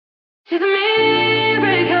She's a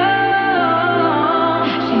miracle.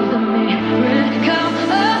 She's a miracle.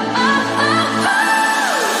 Oh, oh, oh,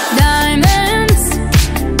 oh. Diamonds.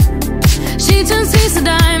 She turns thieves to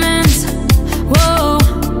diamonds. Whoa.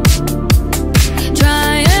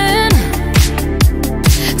 Trying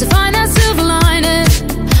to find that silver lining.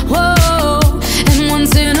 Whoa. And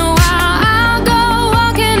once in a while I'll go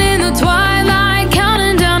walking in the twilight,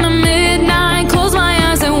 counting down to midnight. Close my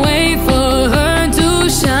eyes and wait for her to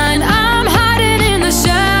shine. I'm hiding in the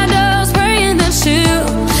shadows, praying that she'll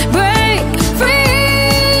break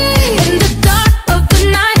free. In the dark of the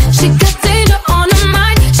night, she got danger on her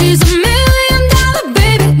mind. She's a $1 million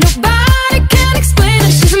baby, nobody can explain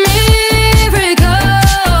it. She's a miracle.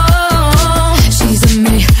 She's a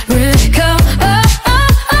miracle. Oh, oh,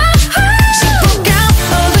 oh, oh. She broke out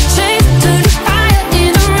of the chains, turned to fire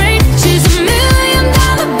in the rain. She's a $1 million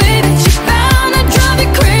baby, she bound to drive you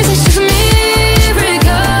crazy. She's a miracle.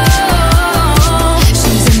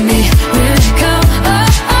 She's a miracle. Oh,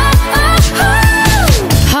 oh, oh, oh.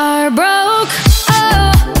 Heart broke,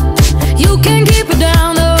 oh, you can keep it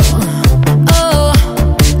down though. Oh,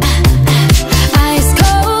 ice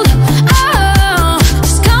cold, oh,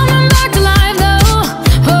 she's coming back to life though.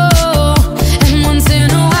 Oh, and once in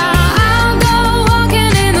a while I'll go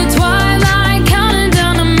walking in the twilight, counting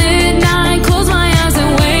down to midnight. Close my eyes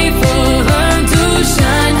and wait for her to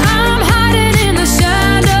shine. I'm hiding in the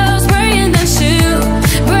shadows, praying that she'll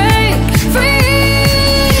break free.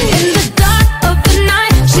 In the dark of the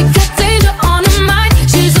night, she got danger on her mind.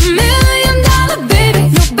 She's a $1 million baby,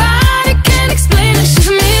 nobody can explain it. She's a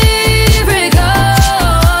miracle.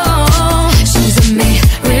 She's a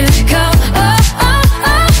miracle. Oh, oh,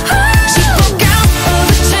 oh, oh. She broke out of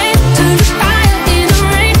the chain, turned to fire in the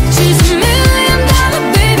rain. She's a $1 million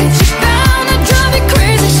baby, she bound to drive you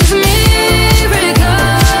crazy. She's a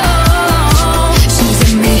miracle. She's a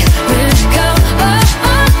miracle. Oh, oh,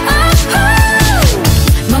 oh, oh.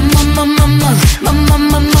 Mama, mama, mama, mama,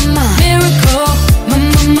 mama, mama, miracle.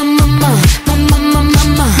 Mama, mama, mama, mama, mama,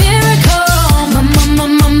 mama, miracle. Mama,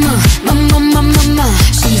 mama, mama, mama, mama, mama,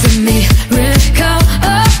 she's a miracle. Oh,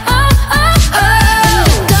 oh, oh, oh.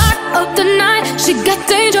 Dark of the night, she got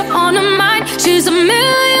danger on her mind. She's a $1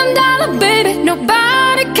 million baby,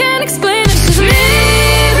 nobody can explain it. She's a miracle.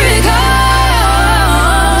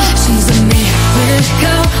 She's a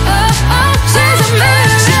miracle. Oh, oh, she's a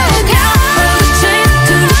miracle. She broke out of the chain,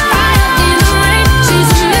 turned to fire in the rain. She's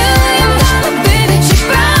a $1 million baby, she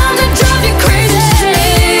bound to drive you crazy. She's a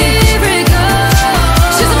miracle.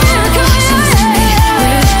 She's a miracle. She's a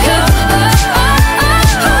miracle. Oh, oh, oh,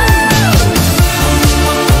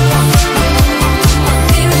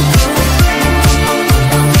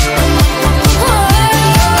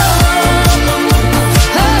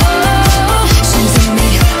 oh. She's a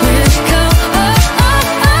miracle. Oh, oh,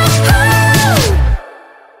 oh, oh.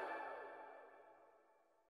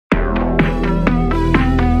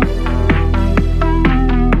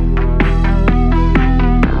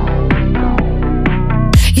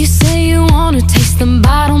 You say you wanna taste them,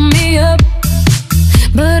 bottle me up,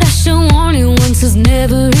 but I should warn you once is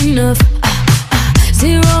never enough.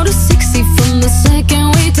 0 to 60 from the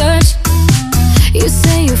second we touch. You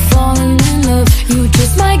say you're falling in love, you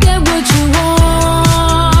just might get what you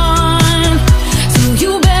want. So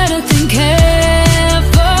you better think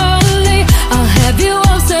carefully. I'll have you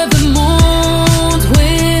on 7 moons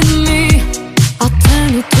with me. I'll turn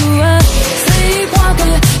you to a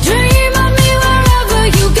sleepwalker. Dream of me wherever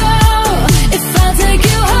you go. If I take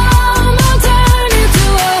you home, I'll turn you to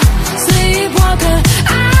a sleepwalker.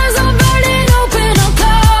 Eyes are burning open or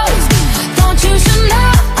closed. Thought you should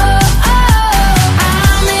know.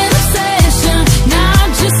 I'm in obsession, not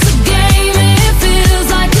just a game. It feels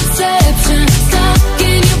like conception, stuck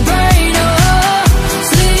in your brain. Oh,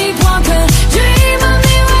 sleepwalker. Dream of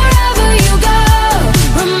me wherever you go.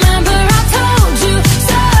 Remember I told you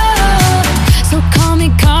so. So call me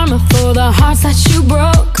karma for the hearts that you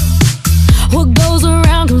broke. What goes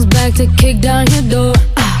around comes back to kick down your door.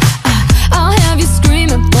 I'll have you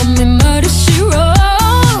screaming for me, murder she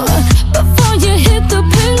wrote. Before you hit the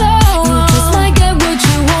pillow, you just might get what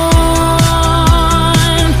you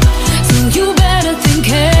want. So you better think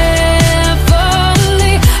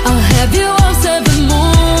carefully. I'll have you on 7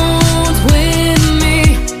 moons with me.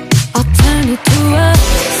 I'll turn you to a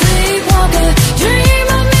sleepwalker. Dream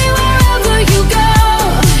of me wherever you go.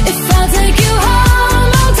 If I take you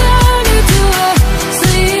home, I'll turn you to a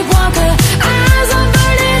sleepwalker. Eyes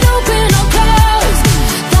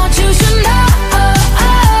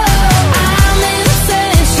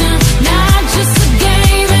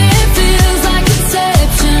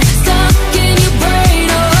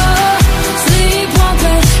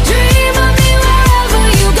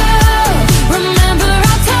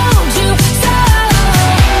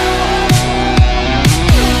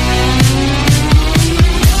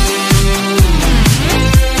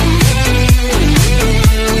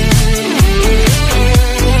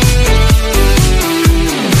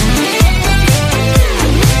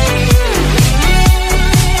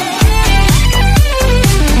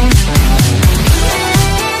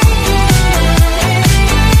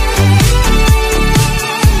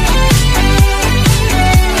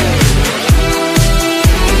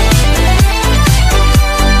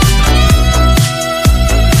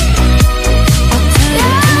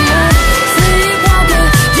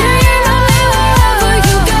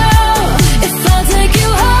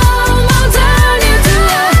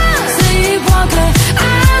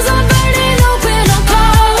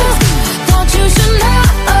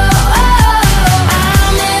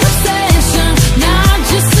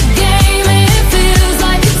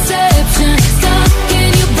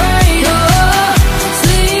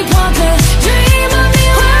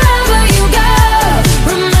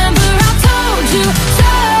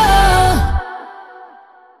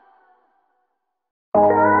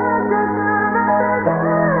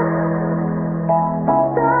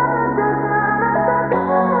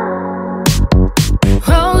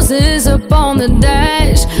Roses up on the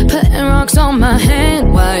dash, putting rocks on my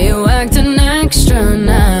hand. Why you acting extra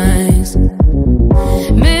nice?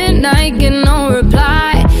 Midnight, get no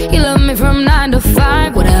reply. You love me from 9 to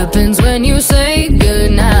 5. What happens when you say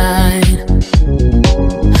goodnight?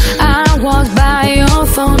 I walked by your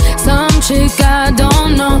phone, some chick I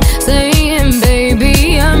don't know, saying,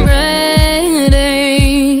 baby, I'm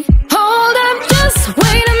ready. Hold up, just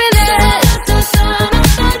wait a minute.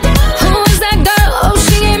 Who is that girl? Oh,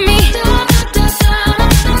 she ain't me.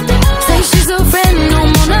 Say she's a friend, no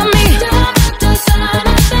more than me.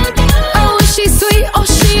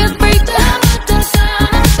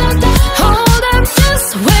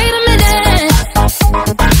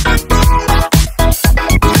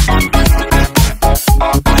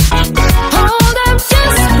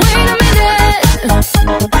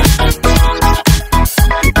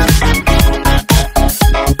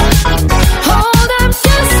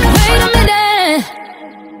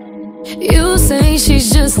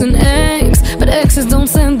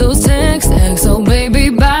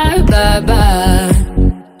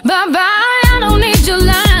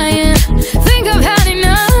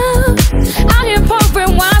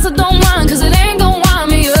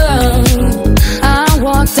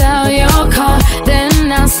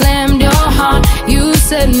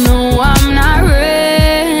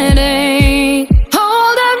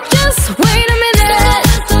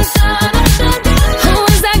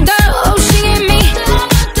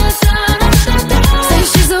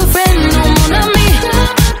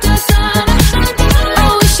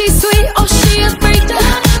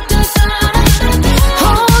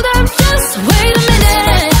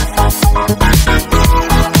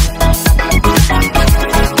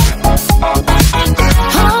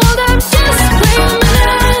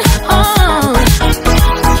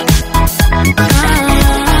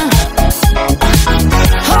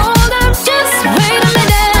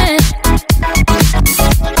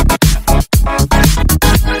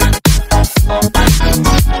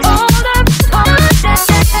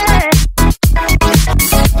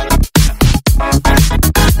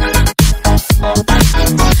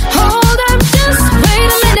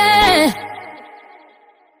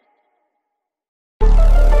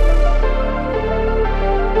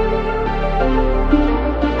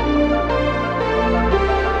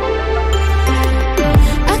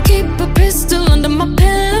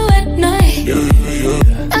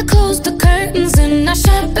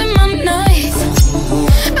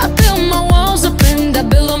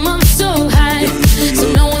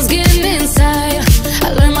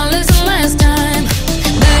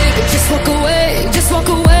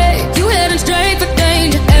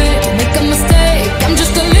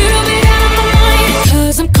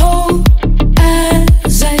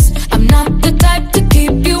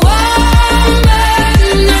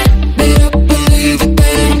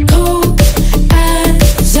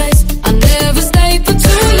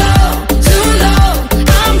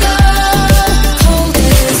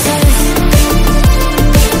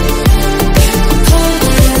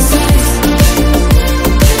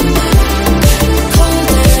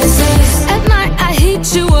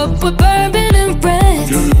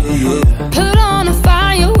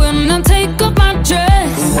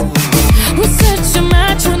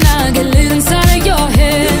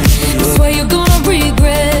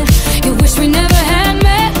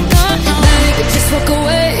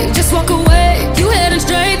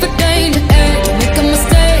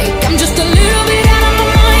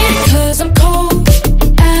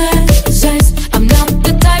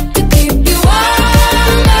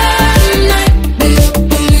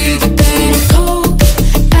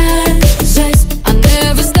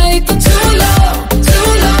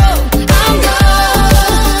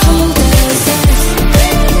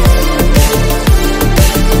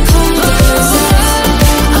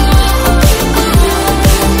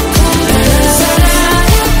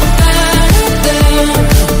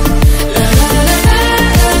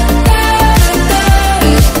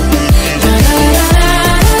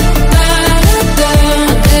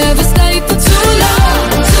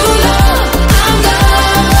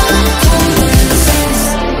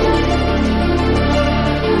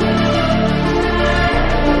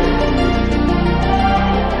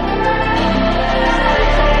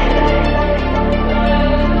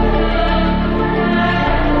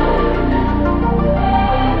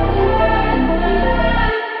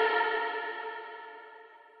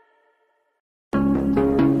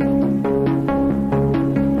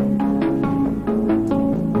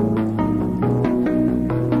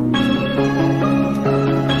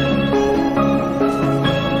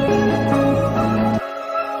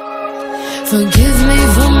 Forgive me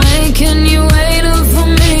for making you wait up for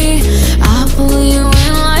me. I pull you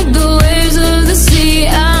in like the waves of the sea.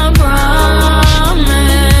 I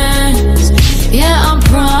promise, yeah, I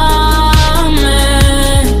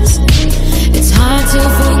promise. It's hard to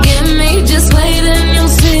forgive me, just wait and you'll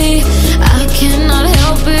see. I cannot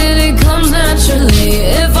help it, it comes naturally.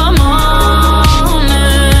 If I'm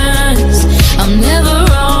honest, I'm never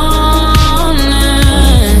honest.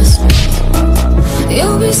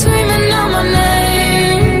 You'll be screaming out my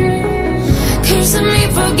name, cursing me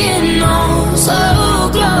for getting on so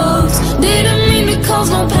close. Didn't mean to cause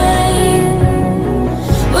no pain,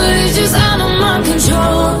 but it's just out of my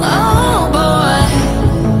control. Oh boy,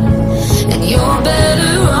 and you're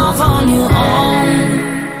better off on your own.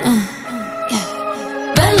 Yeah.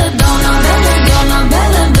 Belladonna, belladonna,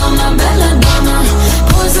 belladonna, belladonna.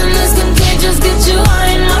 Poisonous, contagious, get you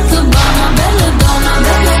high in my cabana. Belladonna,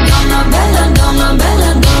 belladonna, belladonna,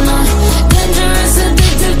 belladonna. Dangerous,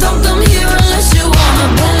 addictive, don't come here unless you wanna.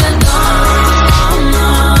 Belladonna,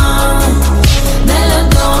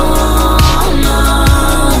 belladonna,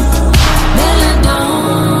 belladonna.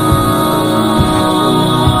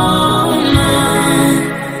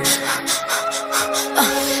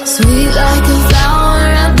 Sweet like a flower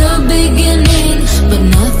at the beginning, but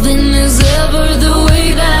nothing is ever the way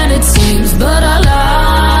that it seems. But I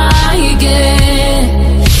like it,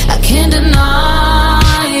 I can't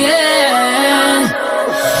deny it.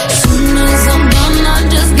 As soon as I'm done, I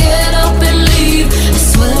just get up and leave. I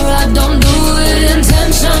swear I don't do it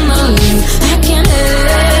intentionally. I can't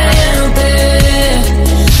help it,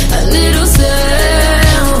 a little selfish.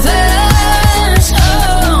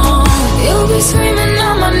 Oh, you'll be screaming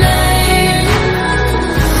out my name,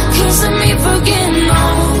 kissing me for getting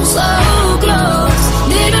on so close.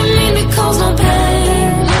 Didn't mean to cause no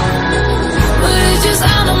pain, but it's just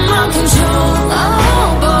out of my control. Oh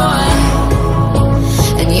boy,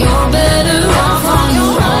 and you're better off on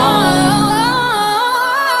your own.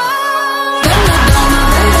 Belladonna,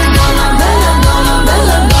 belladonna, belladonna,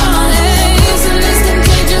 belladonna. Using this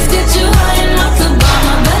contagious, get you high in my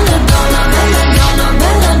cabana. Belladonna, belladonna,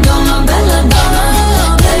 belladonna, belladonna.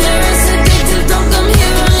 Dangerous, addictive, don't come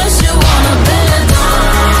here unless you wanna. Belladonna,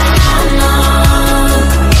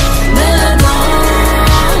 belladonna,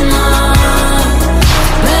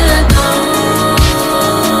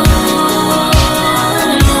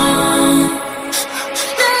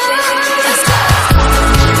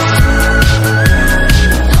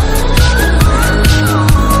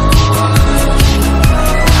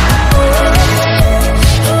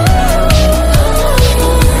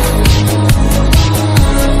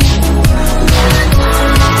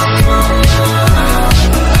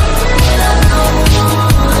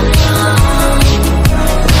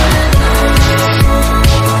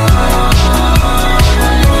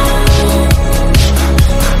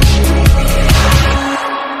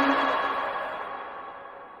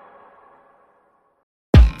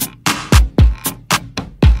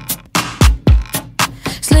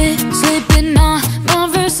 slipping on my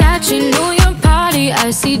Versace New York party.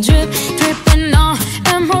 I see drip, dripping on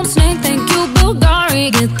emerald snake. Thank you,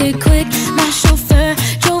 Bulgari. Get there quick. My chauffeur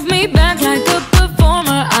drove me back like a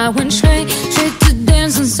performer. I went straight to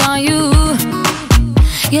dance and saw you.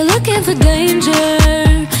 You're looking for danger,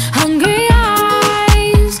 hungry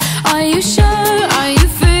eyes. Are you sure? Are you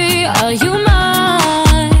free? Are you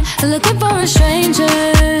mine? Looking for a stranger,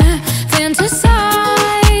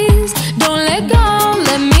 fantasize. Don't let go,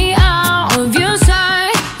 let me out of your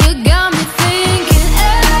sight. You got me thinking,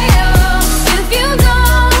 hey yo, if you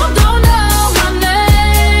don't know my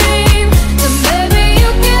name, then baby you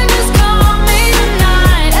can just call me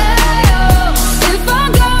tonight. Hey yo, if I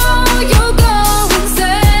go, you go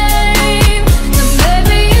insane. Then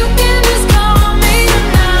baby you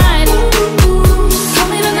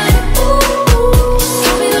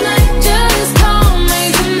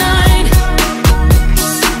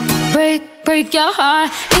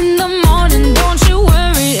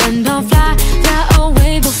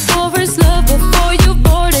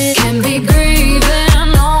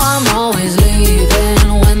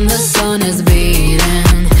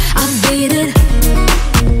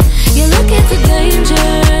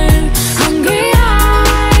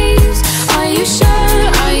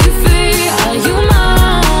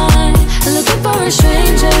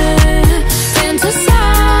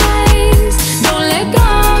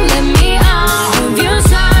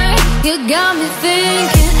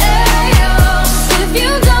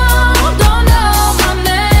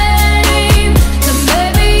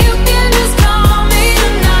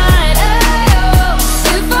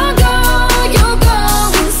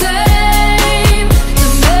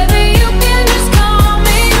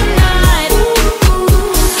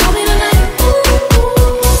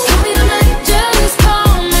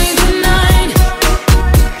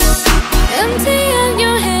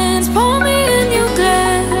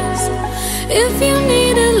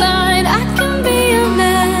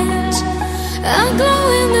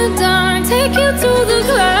to the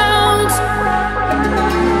clouds.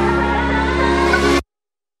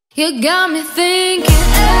 You got me thinking,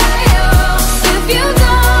 ayo, if you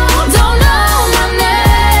don't know my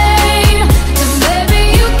name, then baby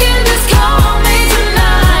you can just call me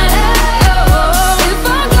tonight. Ayo, if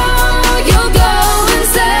I go, you'll go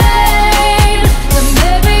insane, then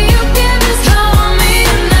baby you can just call me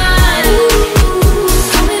tonight.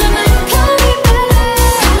 Call me tonight, call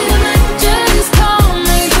me tonight, just call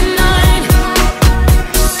me tonight.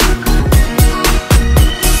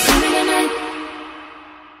 Call me tonight.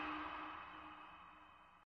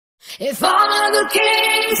 If all of the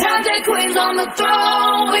kings had their queens on the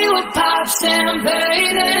throne, we would pop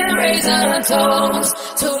champagne and raise our toast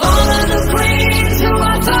to all of the queens who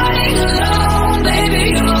are fighting alone. Baby,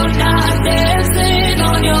 you're not dancing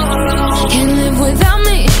on your own. Can't live without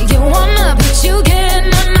me, you wanna, but you can't,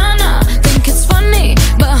 nah. Think it's funny,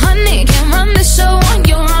 but honey, can't run the show on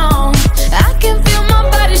your own. I can feel my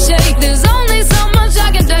body shake, there's only so much I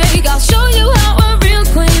can take. I'll show you how a real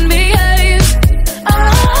queen behaves.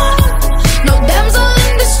 No damsel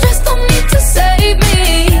in distress, don't need to save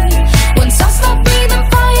me. Once I stop breathing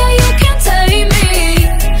fire, you can't take me.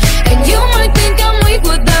 And you might think I'm weak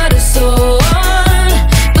without a sword,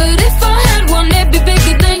 but if I had one, it'd be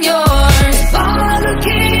bigger than yours. If all of the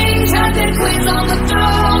kings had their queens on the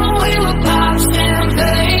throne, we would pop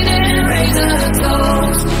champagne and raise a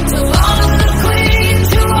toast to all of the queens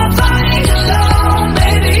who are fighting alone.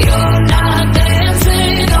 Baby, you're not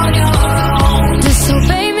dancing on your own.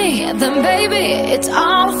 Disobey me, then baby, it's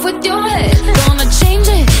off with your head. Gonna change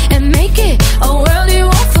it and make it a world you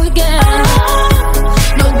won't forget.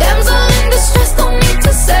 No damsel in distress, don't need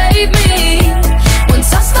to save me. Once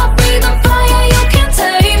I stop breathing fire, you can't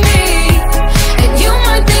take me. And you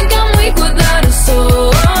might think I'm weak without a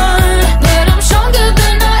sword, but I'm stronger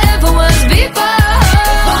than I ever was before.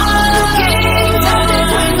 All of the kings had their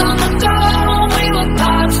queens on the throne, we would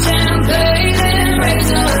pop champagne and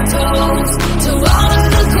raise a toast to all of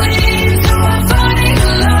the queens who are fighting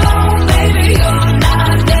alone. Baby, you're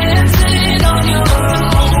not dancing on your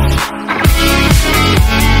own.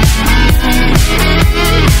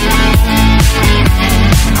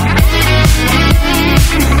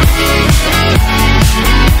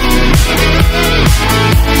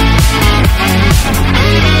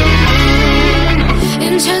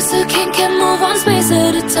 In chess, a king can move one space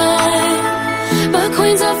at a time, but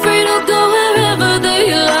queens are free to go wherever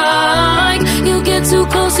they like. You get too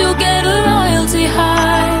close, you'll get a royalty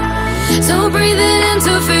high. So breathe it in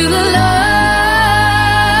to feel alive.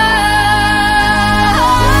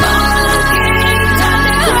 All the kings had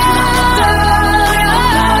their queens on the throne, we will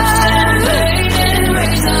pop champagne and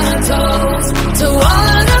raise a toast to all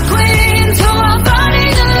of the queens who are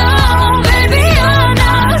fighting alone. Baby, you're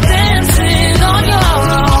not dancing on your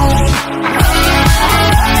own.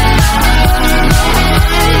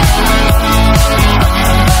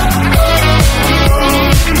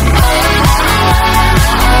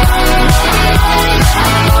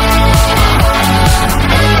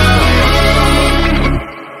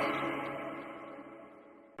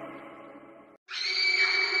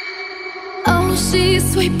 Oh, she's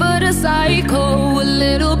sweet but a psycho, a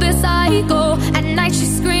little bit psycho. At night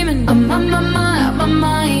she's screaming, I'm on my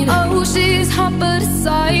mind. Oh, she's hot but a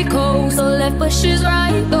psycho, so left but she's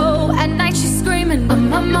right though. At night she's screaming,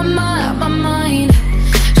 I'm on my mind.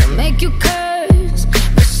 She'll make you curse,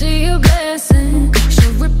 but she a blessing.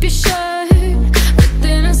 She'll rip your shirt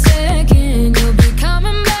within a second. You'll be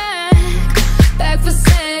coming back for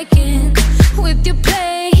seconds with your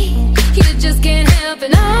play. You just can't help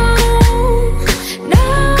it. No,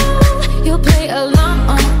 you'll play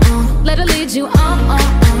along. Let her lead you on.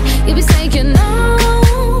 You'll be saying no,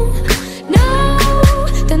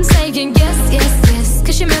 then saying yes,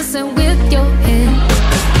 'cause you're messing with your head.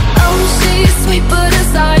 Oh, she's sweet but a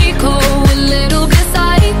psycho, a little bit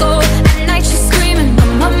psycho. At night she's screaming,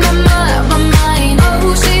 I'm on my mind.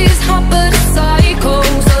 Oh, she's hot but a psycho,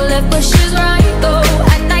 so left but she's right though.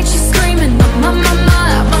 At night she's screaming, I'm on my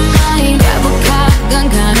mind. Grab a car, gun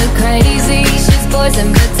kinda crazy. She's poison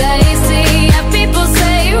but tasty. Yeah, people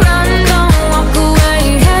say run, don't walk away.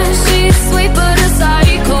 Yeah, she's sweet but a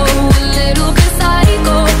psycho, a little bit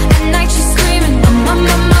psycho. At night she's screaming, I'm on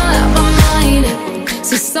my mind.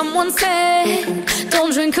 So someone said,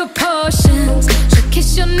 don't drink her poison.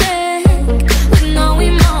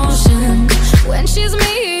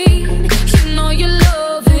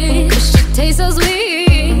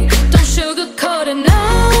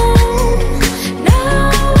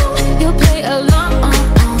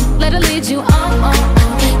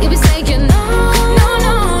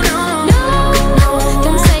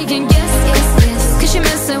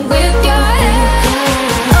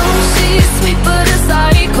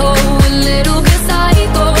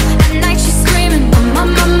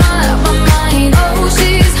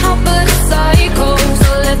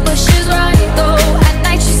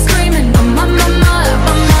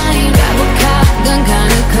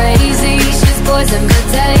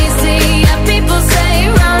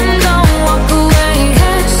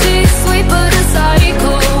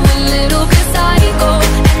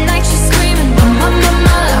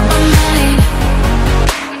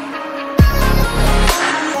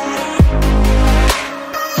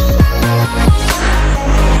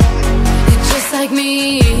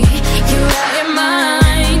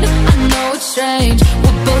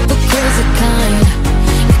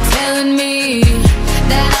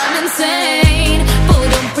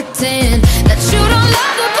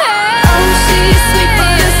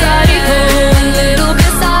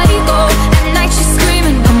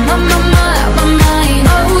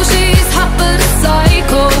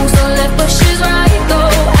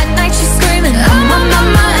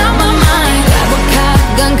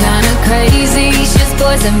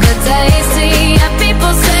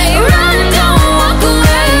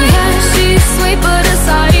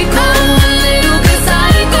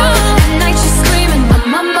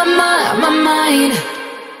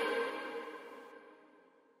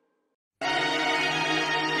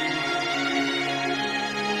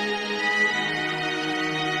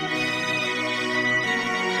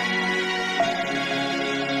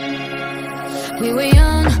 We were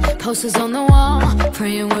young, posters on the wall,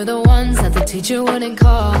 praying we're the ones that the teacher wouldn't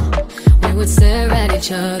call. We would stare at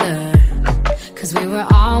each other, cause we were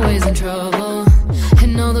always in trouble.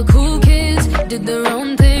 And all the cool kids did their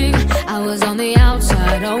own thing. I was on the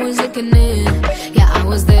outside, always looking in. Yeah, I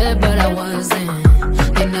was there, but I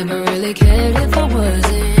wasn't. They never really cared if I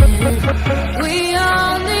wasn't. We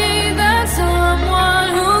all need that someone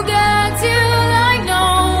who gets you like no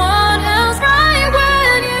one else, right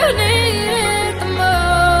when you need it the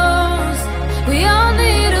most. We all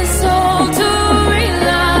need a soul to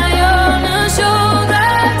rely on, a shoulder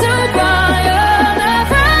to cry on, a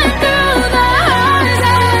friend through the highs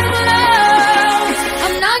and lows.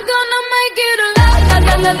 I'm not gonna make it alone, la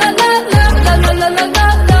la la la la la la la la la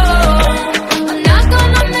la. I'm not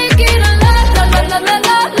gonna make it alone, la la la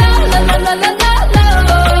la la la la la la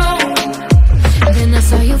la. Then I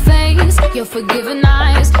saw your face, your forgiving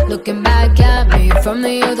eyes, looking back at me from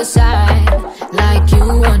the other side, like you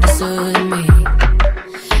understood me.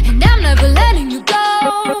 And I'm never letting you go.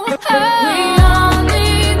 We all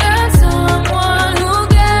need that someone who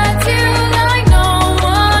gets you like no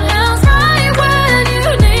one else, right when you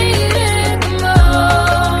need it the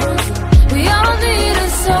most. We all need a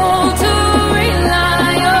soul to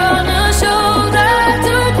rely on, a shoulder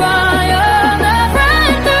to cry on, a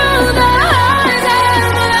friend through the highs and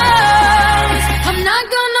lows. I'm not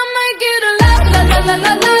gonna make it alone, la la la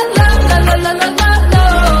la la la la la la la la.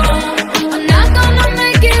 I'm not gonna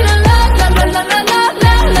make it alone, la la la la la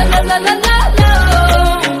la la la la la la.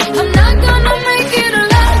 I'm not gonna make it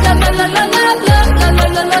alone, la la la la la la la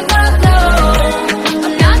la la la la. I'm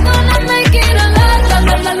not gonna make it alone, la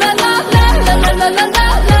la la la la la la la la la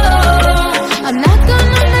la. I'm not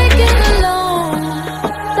gonna make it alone,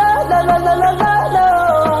 la la la la la la la.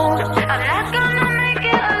 I'm not gonna make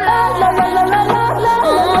it alone, la la la la la la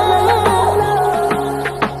la.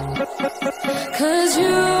 Cause you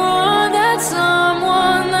are that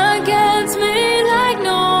someone that gets me like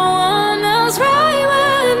no one else, right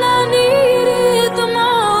when I need it the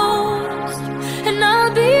most. And I'll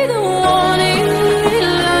be the one you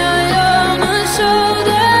rely on, a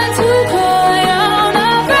shoulder to cry on, a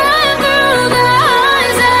friend through the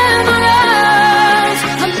highs and the lows.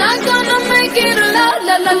 I'm not gonna make it alone,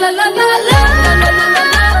 la la la la la la la la la la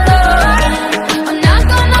la. I'm not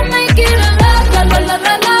gonna make it alone, la la la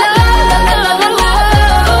la la la la la la la.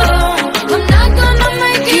 I'm not gonna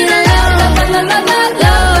make it alone, la la la la la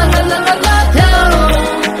la la la la la.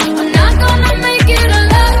 I'm not gonna make it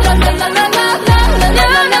alone, la la la la la la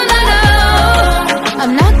la la la la.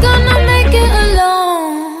 I'm not gonna make it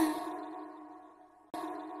alone.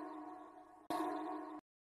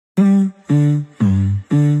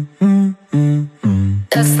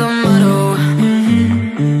 That's the motto.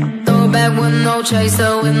 Throw it back with no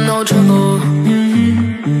chaser, with no trouble.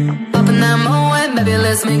 Popping that Moet, baby,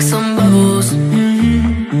 let's make some bubbles.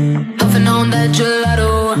 Puffing on that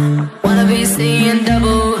gelato, wanna be seeing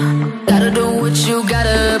double. Gotta do what you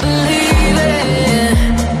gotta believe it.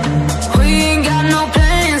 We ain't got no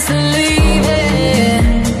plans to leave it.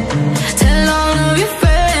 Tell all of your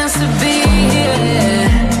friends to be here.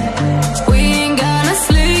 We ain't gonna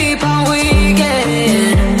sleep all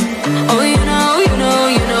weekend. Oh, you know, you know,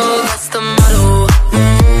 you know, that's the motto.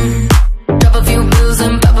 Drop a few bills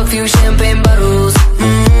and pop a few champagne bottles.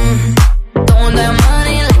 Throwing that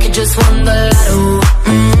money like you just won the lotto.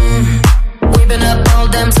 We've been up all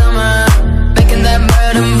damn summer, making that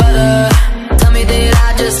bread and butter. Tell me, did I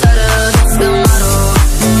just stutter? That's the motto.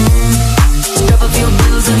 Drop a few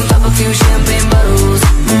bills and pop a few champagne bottles.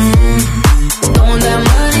 Throwing that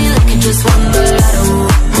money like you just won the lotto.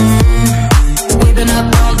 We've been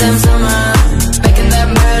up all damn summer, making that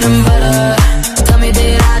bread and butter. Tell me,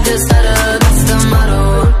 did I just stutter? That's the motto.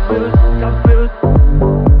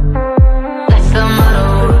 That's the motto.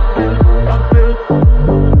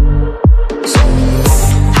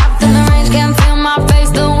 Hopped in the range, can't feel my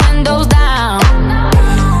face, the windows down.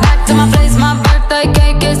 Back to my place, my birthday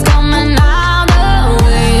cake is coming out. The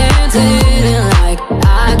way it's hitting, like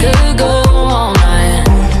I could go all night.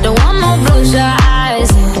 Don't want no bloodshot eyes,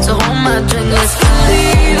 so hold my drink, let's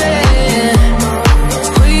believe it.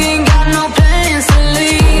 We ain't got no plans to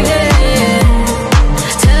leave it.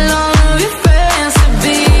 Tell all of your friends to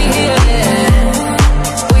be here.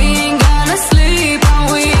 We ain't gonna sleep all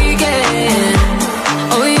weekend.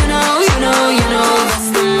 Oh, you know, you know, you know, that's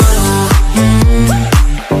the motto.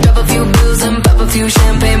 Drop a few bills and pop a few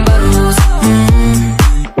champagne bottles.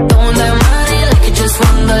 Throwing that money like you just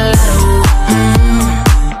won the lotto.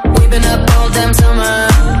 We've been up all damn summer,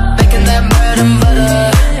 making that bread and butter.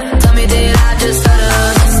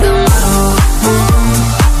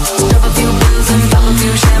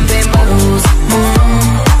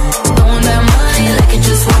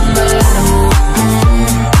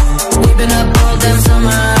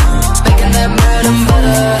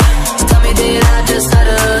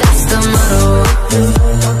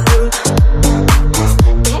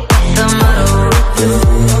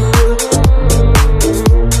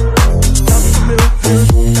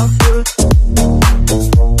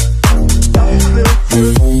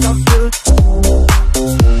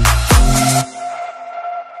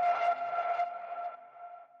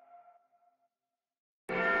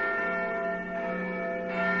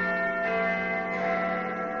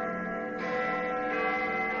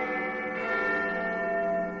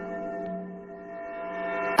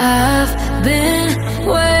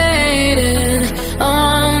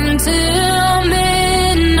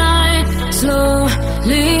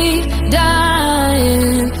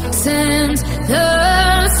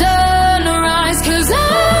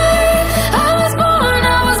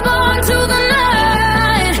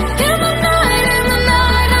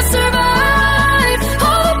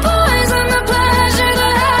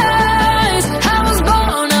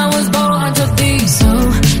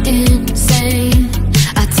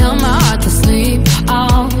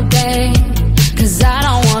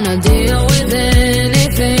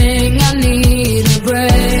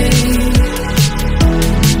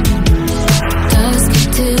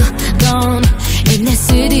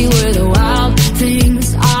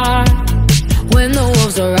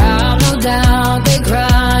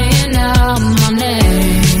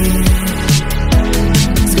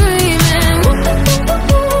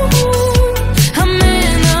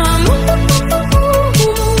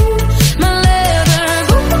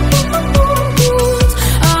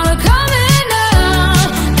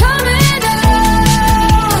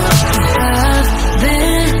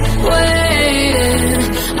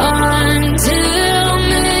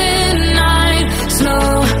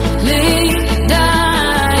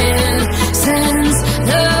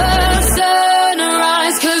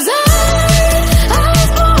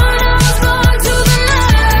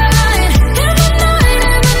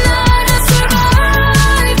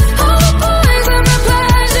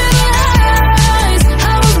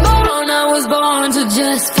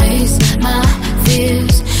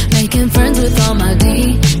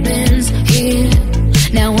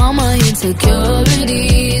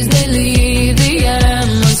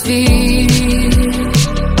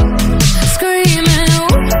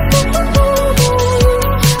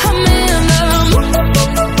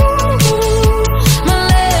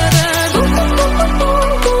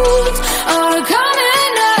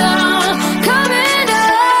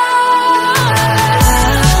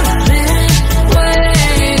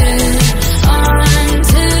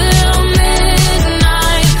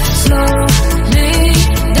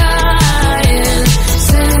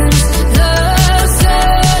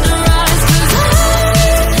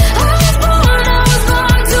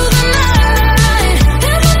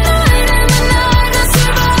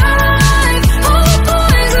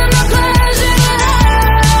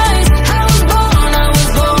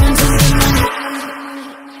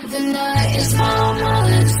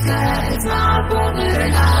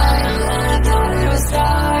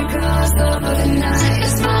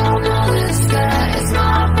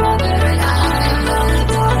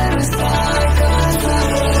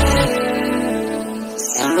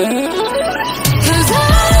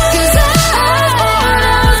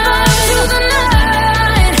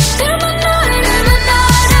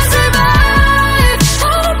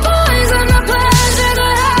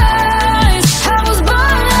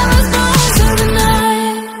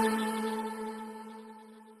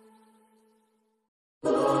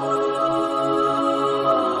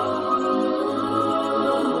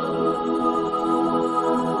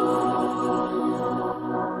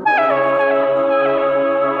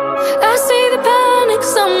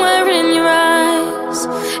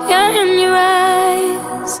 fire in your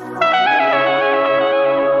eyes.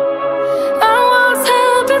 Our walls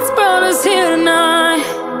habits brought us here tonight.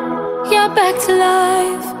 Yeah, back to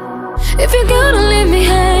life. If you're gonna leave me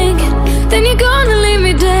hanging, then you're gonna leave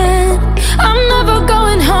me dead. I'm never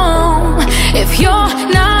going home if you're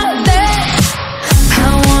not there.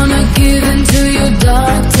 I wanna give into your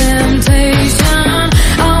dark temptation.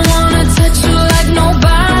 I wanna touch you like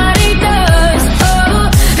nobody does. Oh,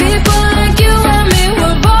 people like you and me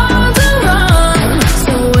were born to run.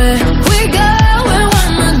 So where we go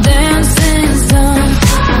when the dancing's done.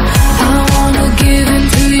 I wanna give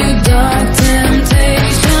into your dark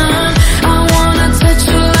temptation. I wanna touch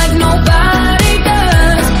you like nobody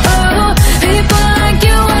does. Oh, people like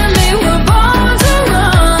you and me were born to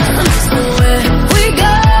run. So where we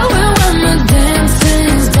go when the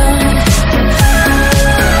dancing's done.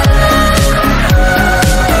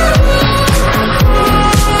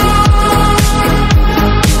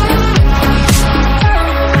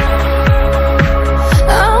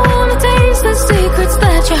 I wanna taste the secrets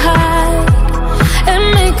that you hide and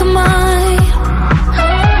make 'em mine.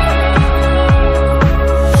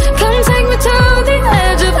 Come take me to the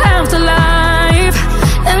edge of afterlife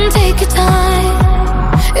and take your time.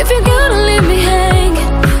 If you're gonna leave me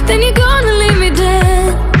hanging, then you're gonna leave me dead.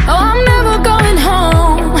 Oh, I'm never going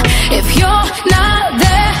home if you're not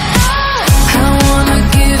there. I wanna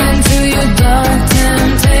give into your dark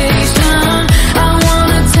temptation. I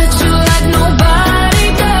wanna touch you like nobody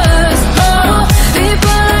does. Oh,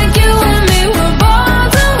 people like you and me were born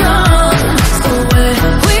to run. So where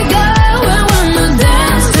we go when the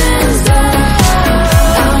dancing's done.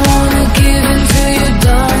 I wanna give into your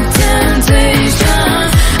dark temptation.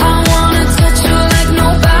 I wanna touch you like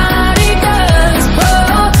nobody does.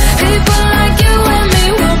 Oh, people like you and me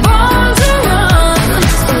were born to run.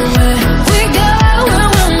 So where we go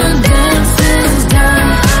when the dancing's done.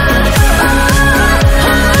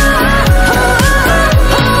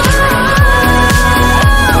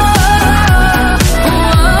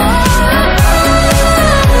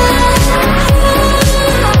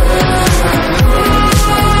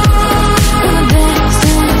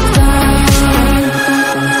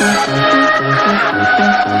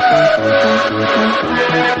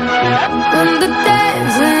 When the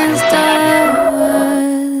dancing's done.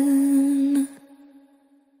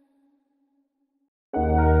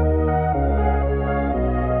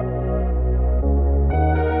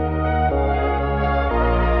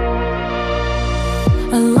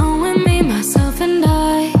 Alone with me, myself and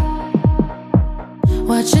I,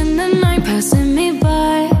 watching the night passing me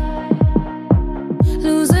by,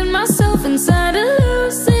 losing myself inside a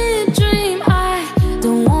lucid dream. I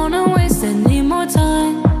don't wanna waste any more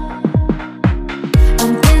time.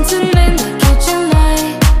 I'm dancing in the kitchen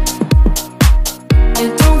light.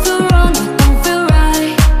 It don't feel wrong, it don't feel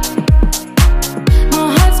right. My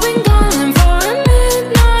heart's been calling for a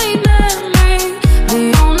midnight memory. The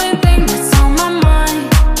only thing that's on my mind.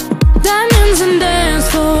 Diamonds and dance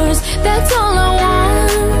floors, that's all I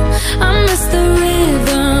want. I miss the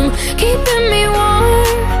rhythm, keeping me warm.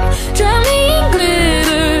 Drown me in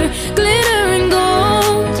glitter, glitter and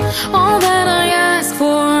gold. All that I ask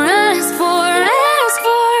for, ask for, ask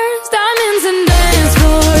for. Diamonds and dance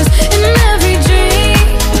floors in every dream.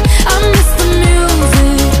 I miss the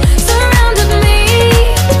music surrounded me.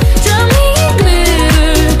 Drown me in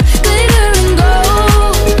glitter, glitter and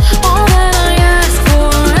gold. All that I ask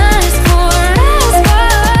for, ask for, ask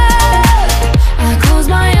for. I close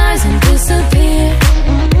my eyes and disappear.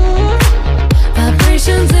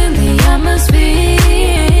 Vibrations in the atmosphere.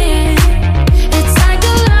 It's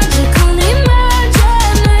psychological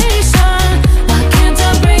imagination. Why can't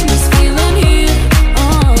I bring this feeling here?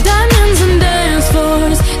 Diamonds and dance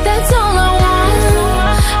floors, that's all I want.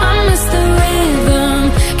 I miss the rhythm,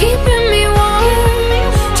 keeping me warm.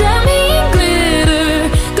 Drown me in glitter,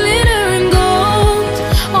 glitter and gold.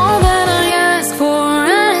 All that I ask for,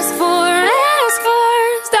 ask for, ask for.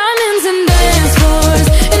 Diamonds and dance floors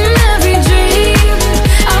in every dream.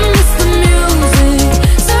 I miss the music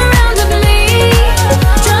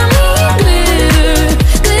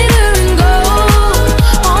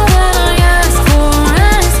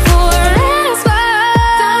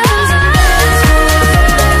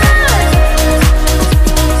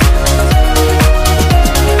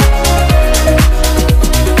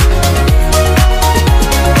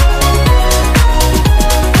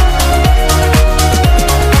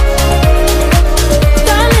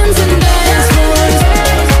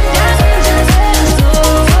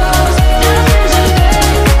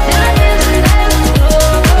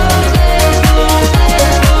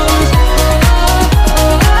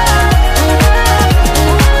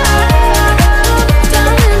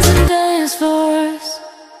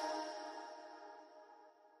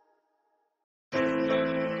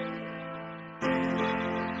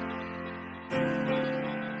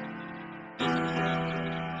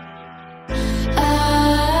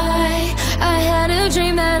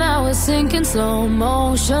sink in slow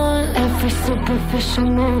motion. Every superficial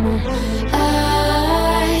moment,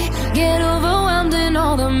 I get overwhelmed in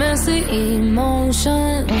all the messy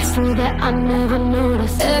emotions. It's so that I never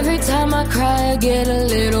notice. Every time I cry, I get a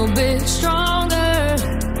little bit stronger,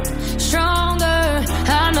 stronger.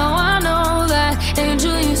 I know that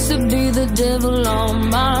angel used to be the devil on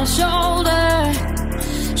my shoulder,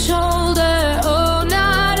 shoulder. Oh,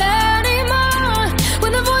 not anymore.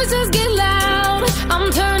 When the voices get loud, I'm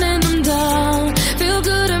turning them down. Feel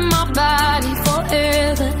good in my body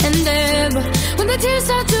forever and ever. When the tears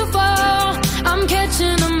start to fall, I'm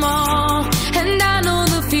catching them all. And I know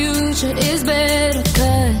the future is better,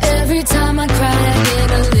 'cause every time I cry, I get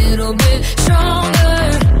a little bit stronger,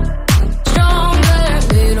 stronger,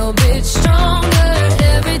 little bit stronger.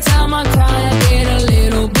 Every time I cry, I get a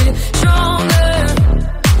little bit stronger,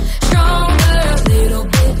 stronger, little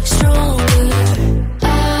bit stronger.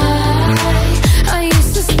 I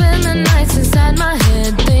used to spend the nights inside my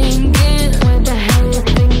head thinking, where the hell you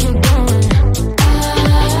think you're going?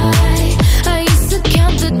 I used to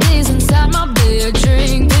count the days inside my bed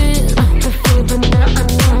drinking. Before, but now I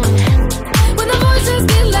know. When the voices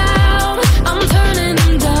get loud, I'm turning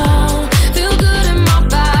them down. Feel good in my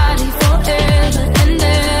body forever and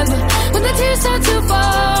ever. When the tears start to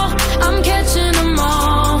fall, I'm catching them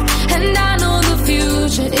all. And I know the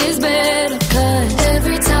future is better, 'cause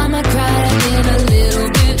every time I cry, I get a little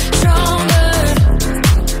bit stronger,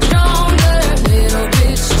 stronger, little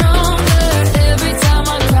bit stronger. Every time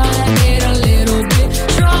I cry, I get a little bit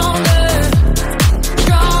stronger,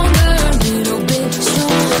 stronger, little bit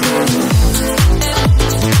stronger.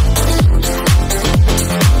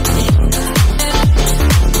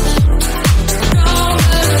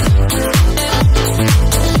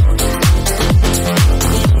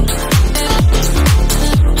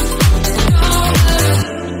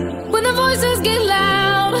 When the voices get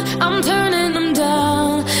loud, I'm turning them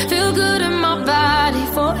down. Feel good in my body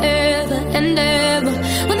forever and ever.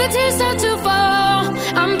 When the tears start to fall,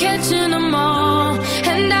 I'm catching them all.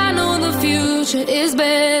 And I know the future is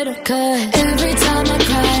better, 'cause every time I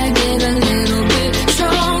cry, I get a little bit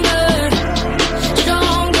stronger,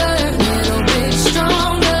 stronger, little bit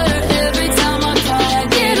stronger. Every time I cry, I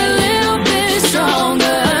get a little bit stronger, stronger, little bit stronger. Every time I cry, I get a little bit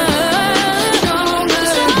stronger, stronger,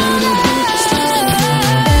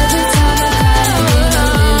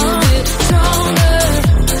 little bit stronger.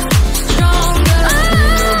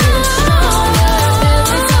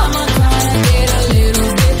 Every time I cry, I get a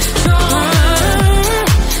little bit stronger,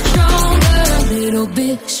 stronger, little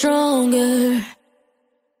bit stronger.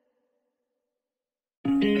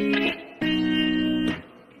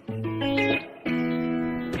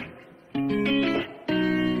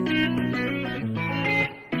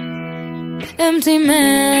 Empty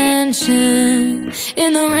mansion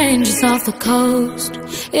in the rain just off the coast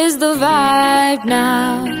is the vibe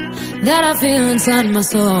now that I feel inside my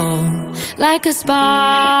soul. Like a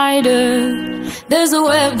spider, there's a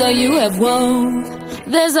web that you have wove.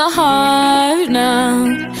 There's a heart now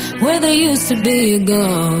where there used to be a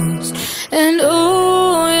ghost. And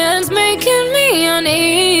oh, yeah, it's making me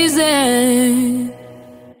uneasy.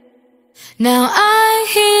 Now I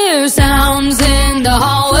hear sounds in the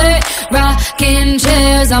hallway, rocking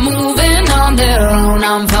chairs are moving on their own.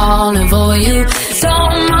 I'm falling for you, so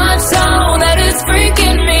much so that it's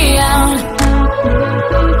freaking me out.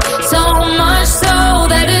 So much so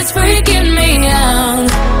that it's freaking me out.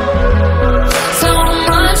 So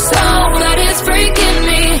much so that it's freaking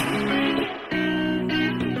me.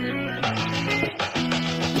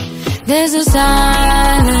 There's a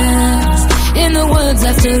silence in the woods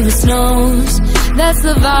after it snows. That's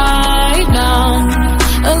the vibe now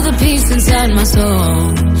of the peace inside my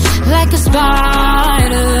soul. Like a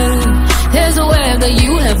spider, there's a web that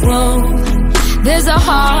you have wove. There's a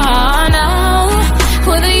heart now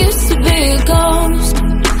where there used to be a ghost.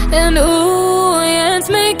 And ooh, yeah, it's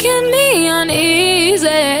making me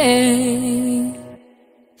uneasy.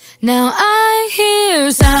 Now I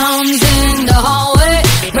hear sounds in the hallway,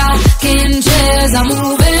 rocking chairs are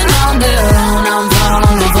moving on their own. I'm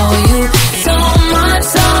falling for you, so much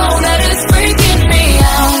so that it's freaking me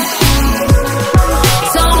out.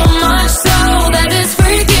 So much so that it's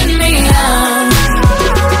freaking me out.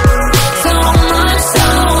 So much so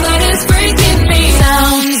that it's freaking me out.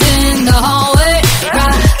 Sounds in the hallway,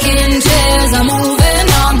 rocking chairs are moving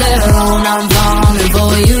on their own. I'm falling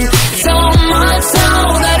for you, so much so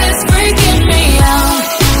that it's freaking me out.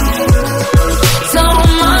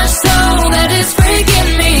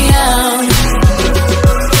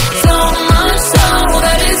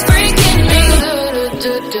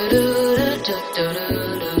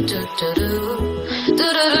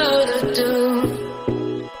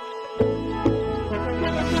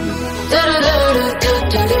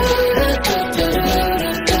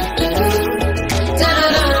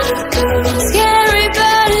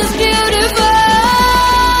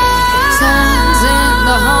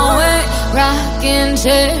 rocking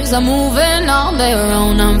chairs are moving on their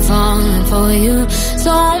own. I'm falling for you,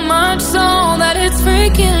 so much so that it's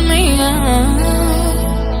freaking me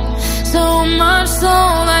out. So much so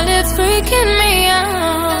that it's freaking me out.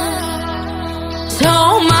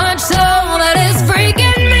 So much so that it's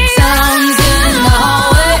freaking me out. Sounds in the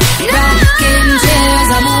hallway, rocking chairs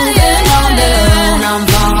are moving on their own. I'm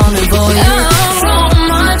falling for you, so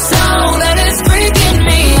much so that it's freaking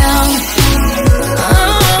me out.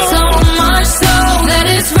 So much so that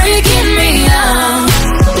it's freaking me out.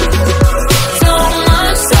 So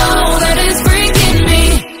much so that it's freaking me.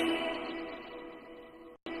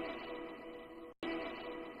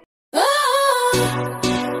 Oh.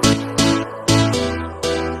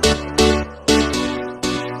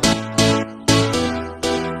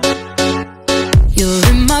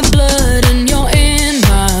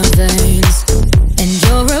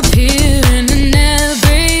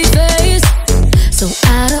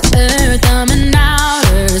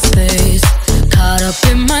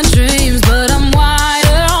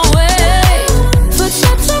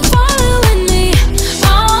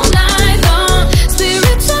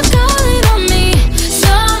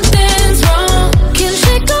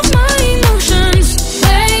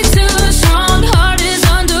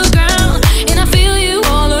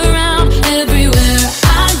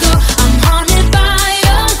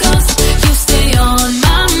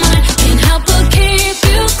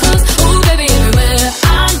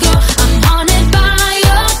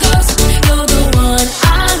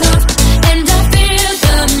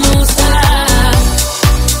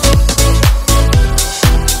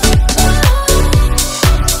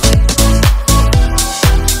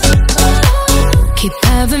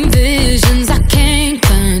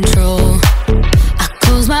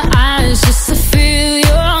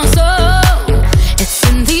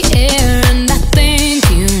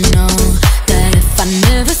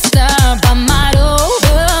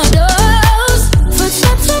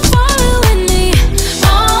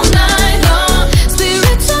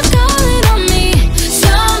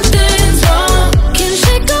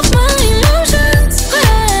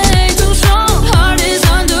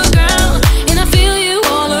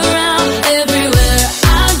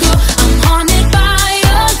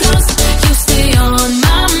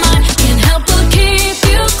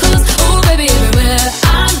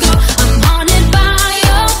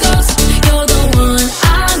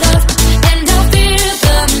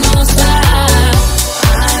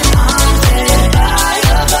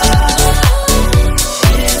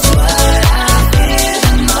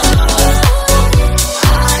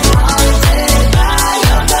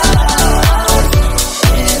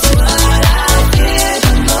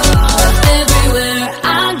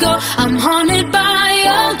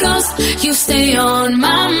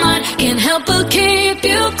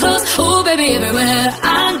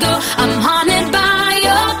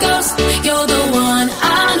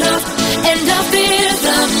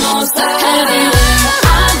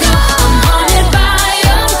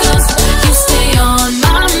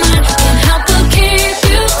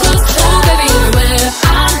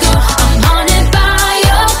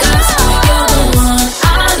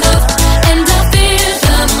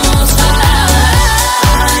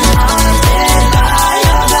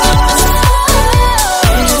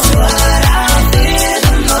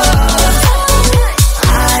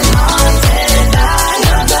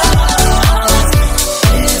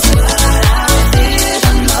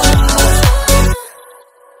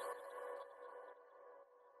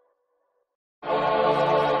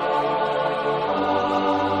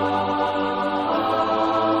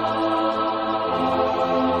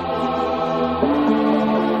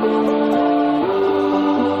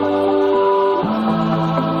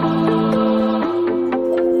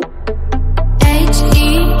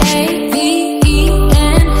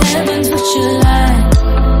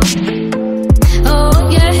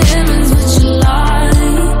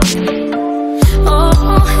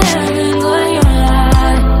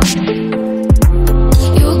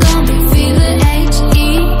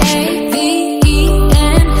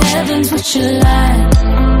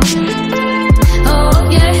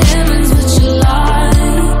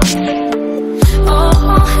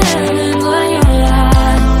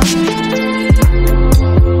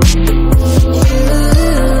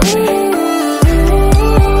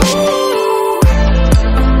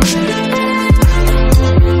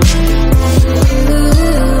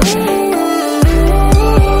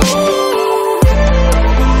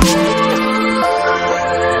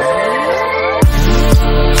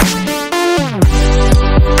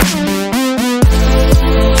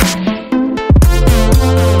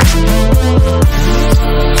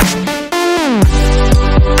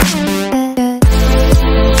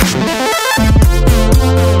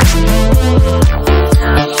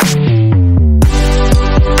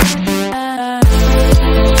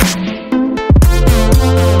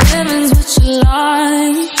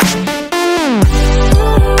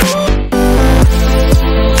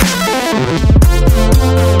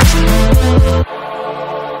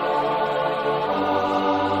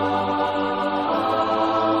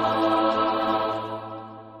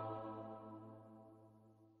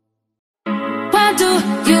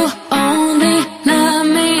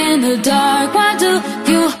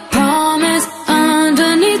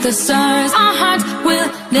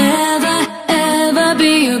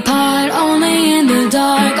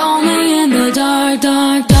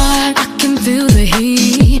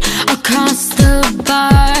 me across the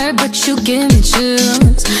bar, but you give me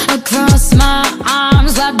chills across my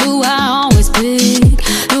arms. Why do I always pick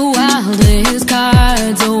the wildest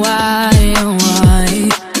cards? Oh, why, oh, why?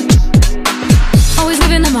 Always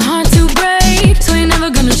giving up my heart to break, so you're never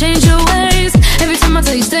gonna change your ways. Every time I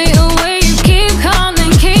tell you stay away, you keep calling,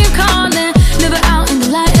 never out in the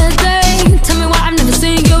light of day. Tell me why I've never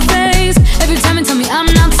seen your face. Every time you tell me I'm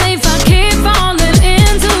not safe, I keep falling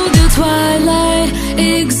into the twilight.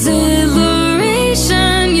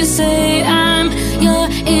 Exhilaration, you say I'm your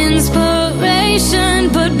inspiration,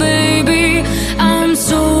 but baby, I'm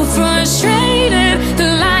so frustrated. The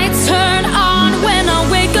lights turn on when I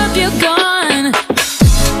wake up, you're gone.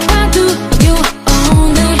 Why do you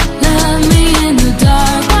only love me in the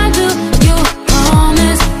dark? Why do you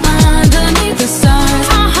promise underneath the stars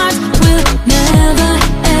our hearts will never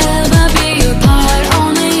ever be apart?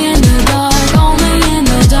 Only in the dark, only in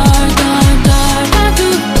the dark, dark, dark. Why do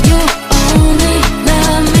you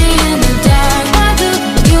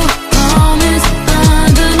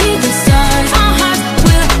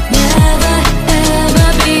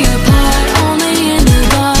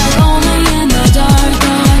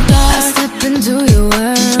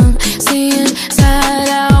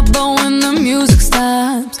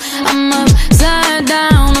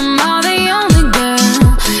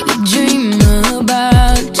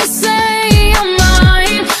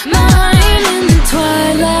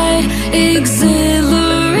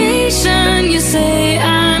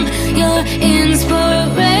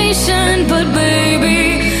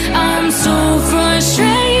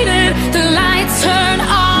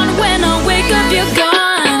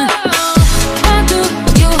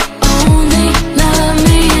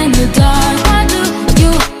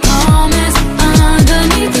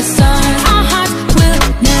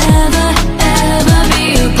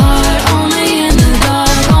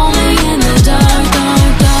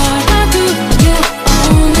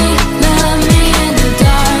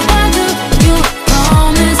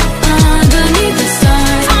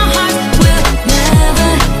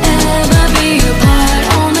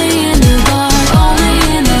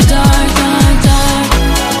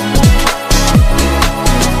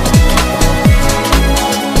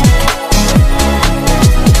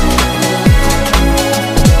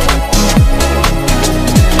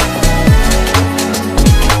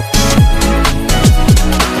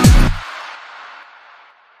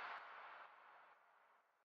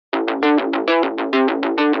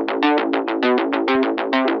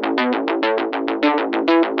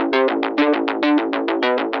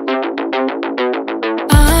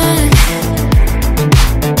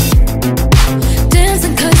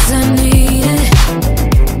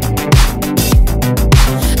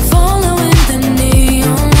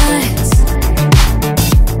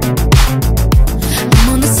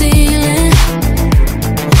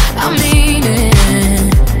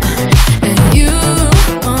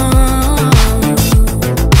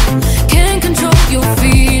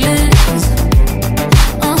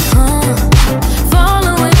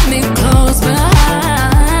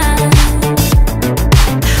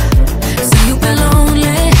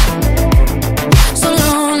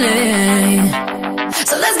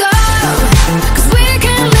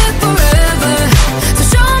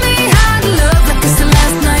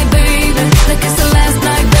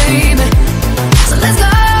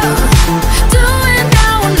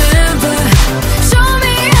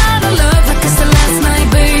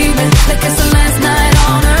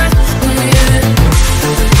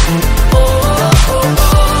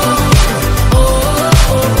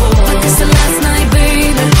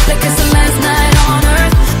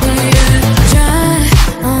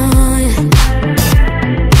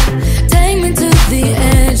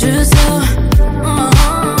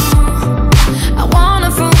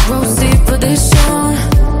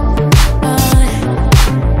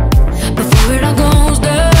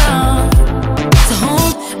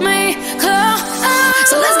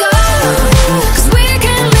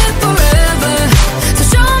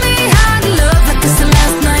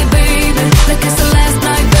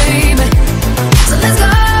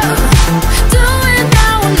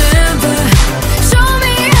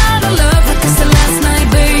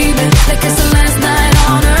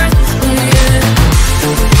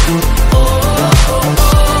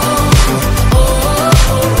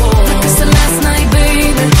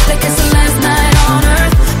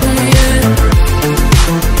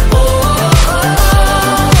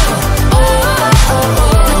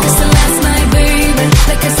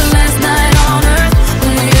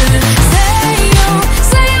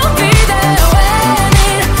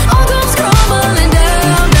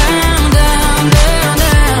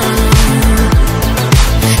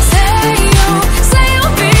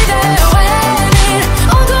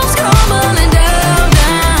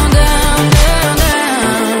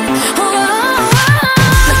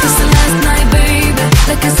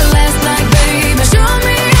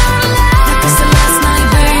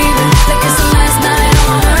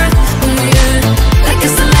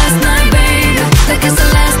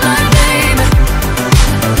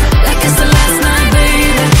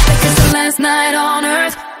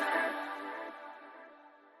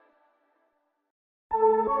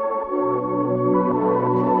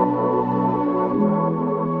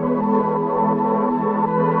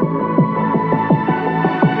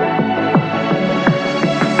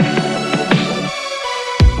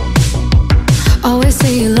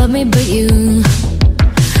nobody but you.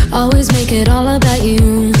 Always make it all about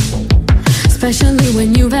you, especially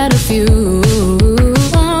when you've had a few.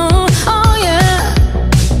 Oh yeah.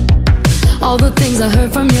 All the things I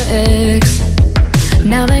heard from your ex,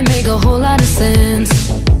 now they make a whole lot of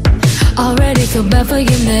sense. Already feel bad for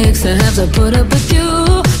your next to have to put up with you.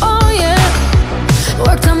 Oh yeah.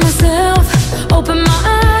 Worked on myself, opened my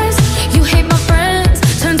eyes. You hate my friends,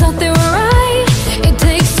 turns out they were right. It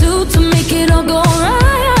takes two to make it all go right.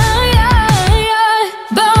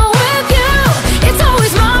 But with you, it's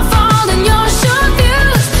always my fault and your short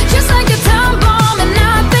views, just like a time bomb. And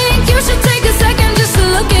I think you should take a second just to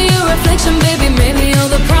look at your reflection, baby. Maybe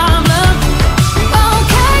you're the problem.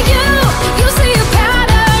 Okay, you see a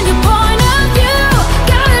pattern, your point of view,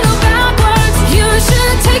 got it all backwards. You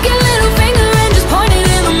should take your little finger and just point it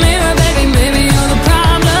in the mirror, baby. Maybe you're the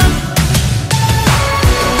problem.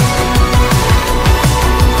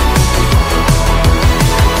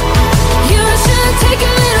 You should take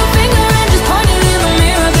your little finger and just point it in the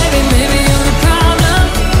mirror, baby. Maybe you're the problem.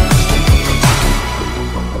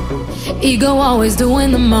 Ego always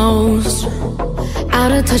doing the most,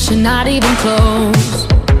 out of touch and not even close.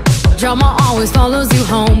 Drama always follows you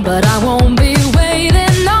home, but I won't be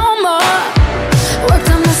waiting no more. Worked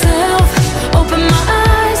on myself, opened my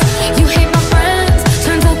eyes. You hate my friends,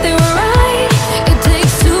 turns out they were right. It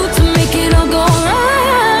takes two to make it all go right.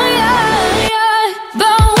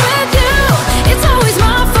 But with you, it's always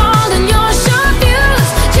my fault and your short views,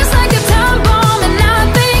 just like a time bomb. And I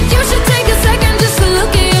think you should take a second just to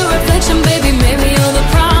look at your reflection, baby. Maybe you're the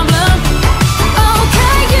problem.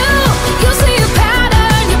 Okay, you see a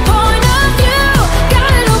pattern, your point of view,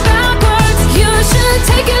 got it all backwards. You should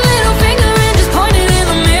take your little finger and just point it in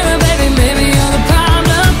the mirror, baby. Maybe you're the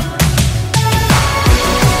problem.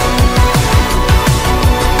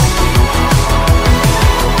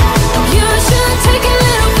 You should take your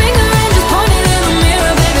little finger and just point it in the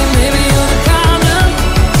mirror, baby. Maybe you're the problem.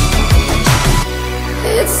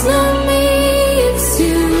 It's not me, it's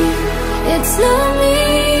you. It's not me,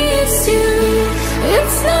 it's you.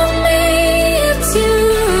 It's not me, it's you.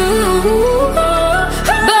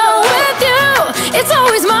 But with you, it's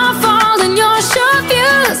always my fault and your short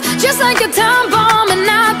views, just like a time bomb. And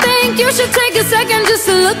I think you should take a second just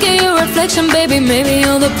to look at your reflection, baby. Maybe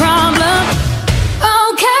you're the problem.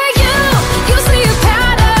 Okay, you see a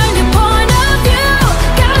pattern, your point of view,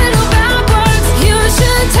 got it all backwards. You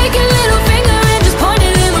should take your little finger and just point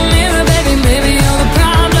it in the mirror, baby. Maybe you're the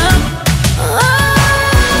problem.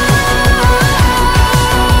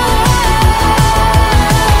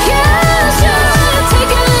 You should take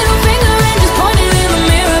your little finger and just point it in the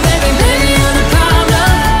mirror, baby. Maybe you're the problem.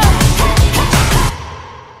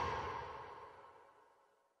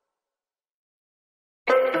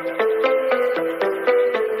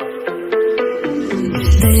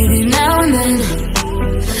 Baby, now and then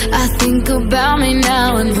I think about me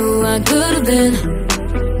now and who I could have been.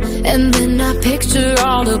 And then I picture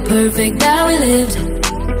all the perfect that we lived,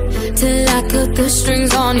 till I cut the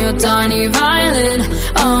strings on your tiny violin.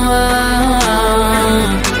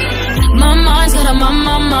 My mind's got a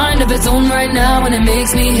mind of its own right now, and it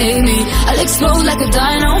makes me hate me. I'll explode like a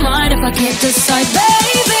dynamite if I can't decide,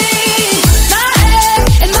 baby. My head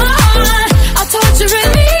and my heart are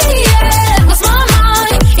torturing me, yeah. Lost my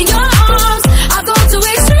mind in your arms, I go to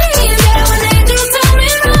extreme, yeah. When angels tell me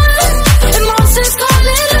run, and monsters call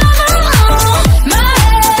it love. My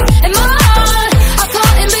head and my heart are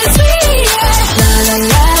caught in between, yeah. La la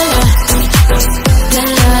la la, la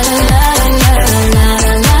la la la la la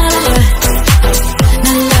la la,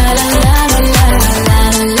 la la la la la la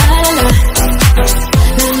la la,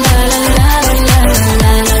 la la la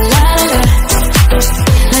la la la.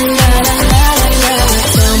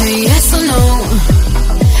 Tell me yes or no,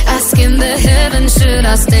 asking the heavens, should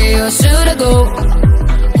I stay or should I go?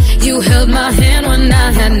 You held my hand when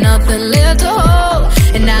I had nothing left to hold,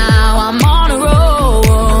 and now I'm on a roll.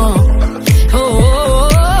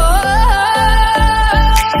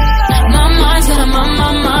 My mind's got a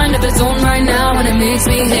mind of its own right now, and it makes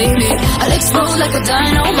me hate me. I'll explode like a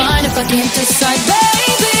dynamite if I can't decide,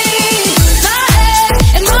 baby. My head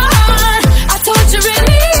and my heart are torturing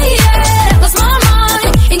me, yeah. Lost my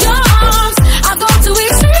mind in your arms, I go to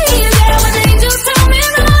extreme, yeah. When angels tell me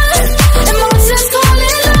run, and monsters call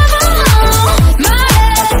it love. My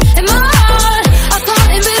head and my heart are caught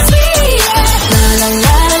in between, yeah. La la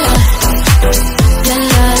la la, la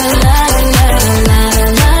la la la la la la,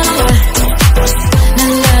 la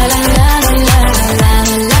la la la la la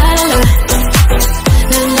la la, la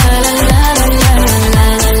la la la la la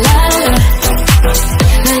la.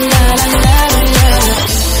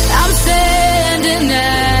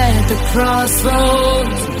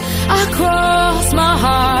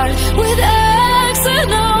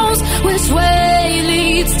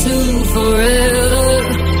 leads to forever.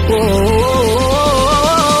 Whoa.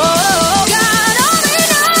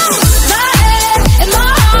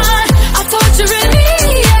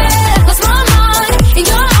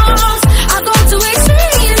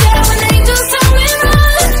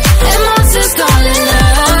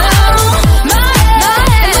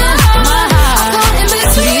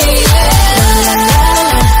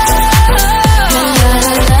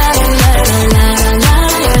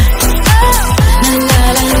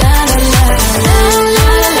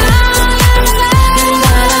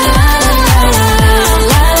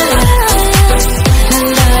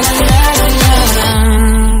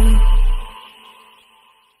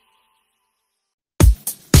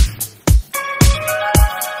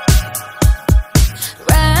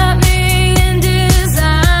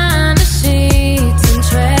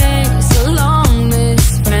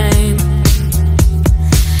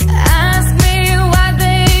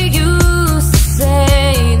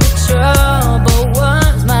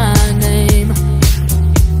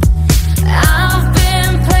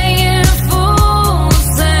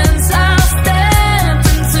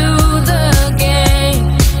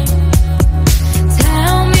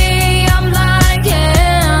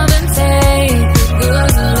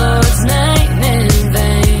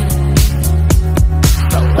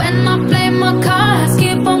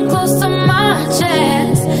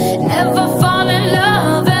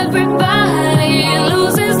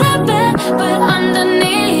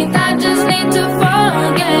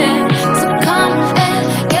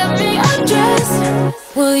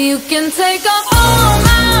 Well, you can take off all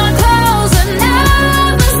my clothes and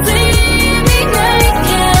never see me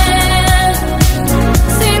naked.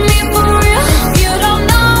 See me for real, you don't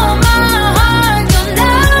know my heart, you're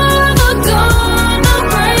never gonna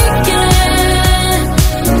break it.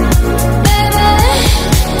 Baby,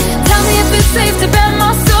 tell me if it's safe to bare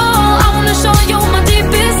my soul. I wanna show you my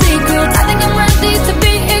deepest secrets. I think I'm ready to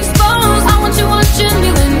be exposed. I want you watching me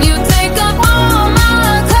when you take off all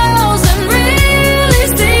my clothes and really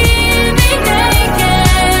see me naked.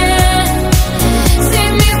 See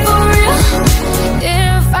me for real.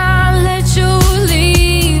 If I let you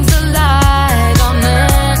leave the light on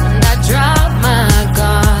and I drop my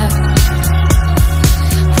guard,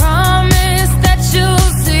 promise that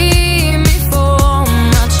you'll see me for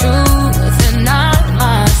my truth and not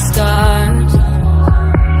my scars.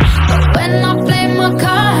 But when I play my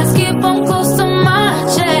cards, keep them close to my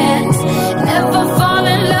chest. Never fall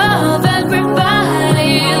in love,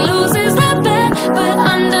 everybody loses their bet. But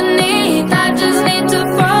underneath, I just need to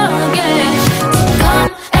forget. Come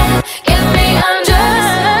and get me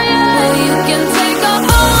undressed. Well, you can take off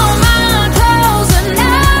all my clothes and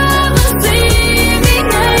never see me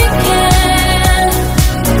naked.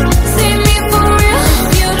 See me for real,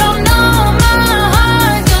 you don't know my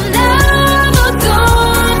heart, you're never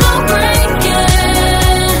gonna break it.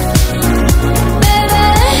 Baby,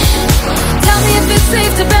 tell me if it's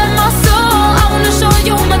safe to bare my soul. I wanna show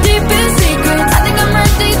you my deepest secrets. I think I'm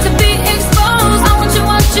ready to be exposed. I want you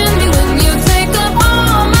watching me when you take off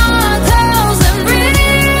all my clothes and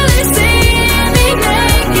really see me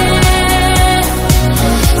naked.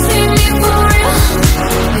 See me for real.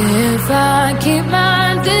 If I keep my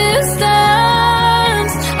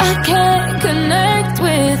distance, I can't connect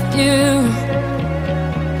with you.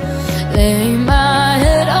 Lay my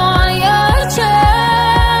head on your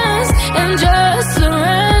chest and just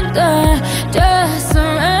surrender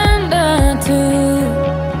to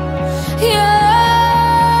you.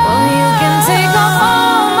 Well, you can take off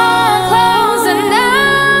all my clothes and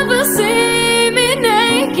never see me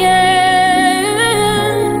naked.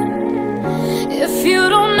 If you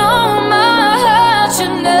don't know my heart,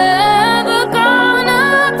 you're never gonna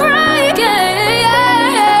break it.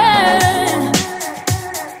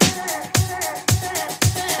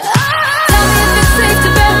 Tell me if it's safe to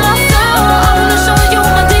bare my soul. I wanna show you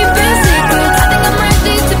my deepest secrets. I think I'm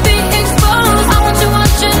ready to be exposed. I want you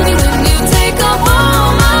watching me when you take off all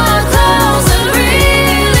my clothes and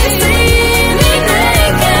really see me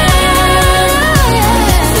naked.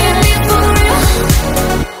 See me for real.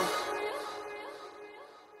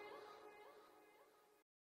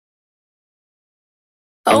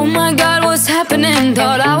 Oh my God, what's happening?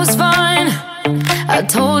 Thought I was fine. I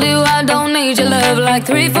told you I don't need your love like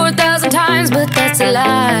 3,000-4,000 times, but that's a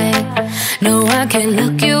lie. No, I can't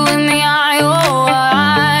look you in the eye. Oh,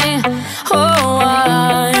 why? Oh,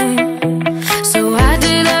 why? So I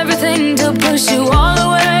did everything to push you all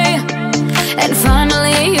away, and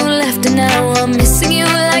finally you left, and now I'm missing you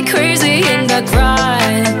like crazy, and I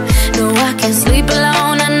cry. No, I can't sleep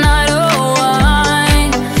alone at night. Oh,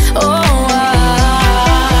 why? Oh,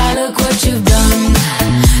 why? Look what you've done.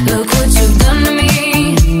 Look what you've done to me.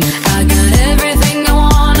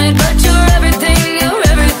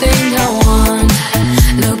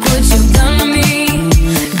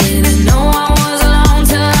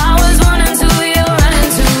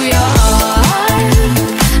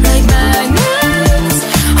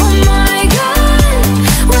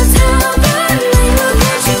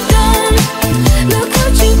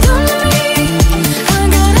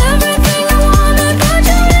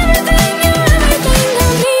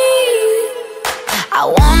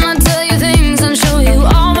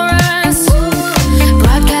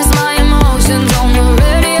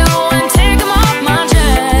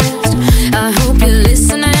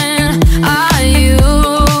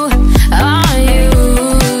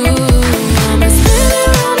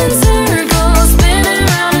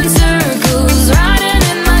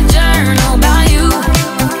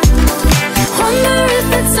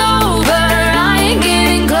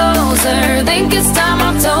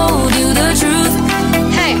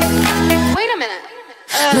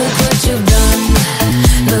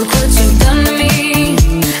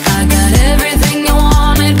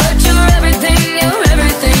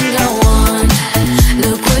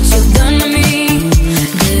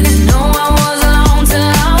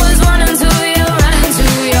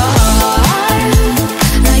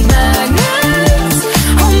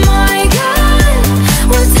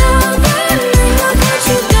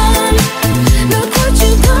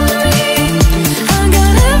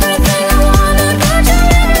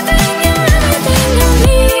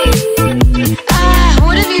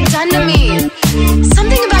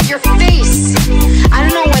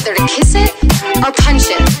 or punch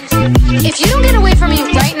it. If you don't get away from me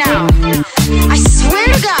right now, I swear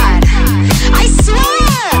to God, I swear!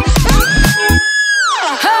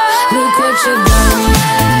 Look what you've done.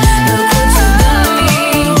 Look what you've done to me.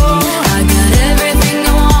 I got everything I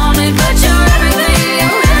wanted, but you're everything I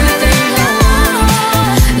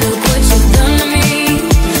want. Look what you've done to me.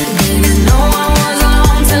 Didn't know I was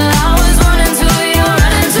alone till I was running to you,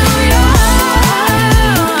 running to you.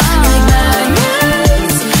 Like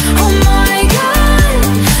magnets, oh my God,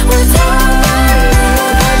 we're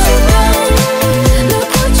look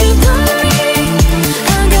what you've done to me.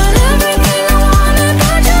 I got everything I wanted,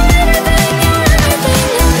 but you're everything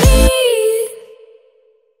I need.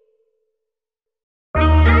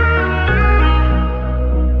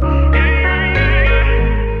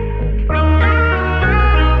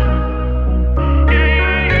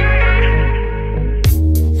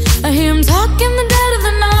 I hear him talk in the dead of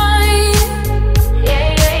the night.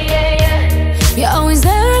 You're always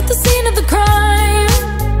there at the scene of the crime.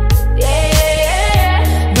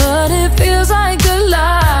 But it feels like a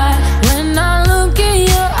lie when I look in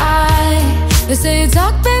your eye. They say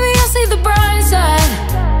talk, baby, I see the bright side.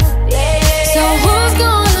 So who's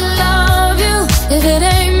gonna love you if it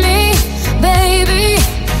ain't me, baby?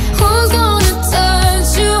 Who's gonna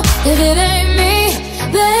touch you if it ain't me,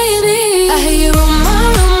 baby? I hear you rumor,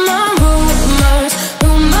 rumor, rumors,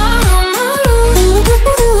 rumor, rumor,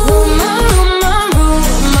 rumor, rumor,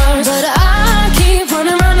 rumors, but I keep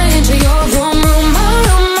running round into your room. Rumor,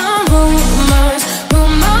 rumor, rumors,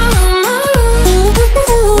 rumor, rumor,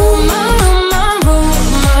 rumor, rumor,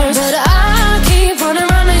 rumors, but I keep running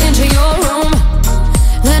round into your room.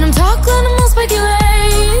 Let him talk, let him all speculate.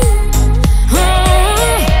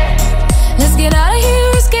 Let's get out of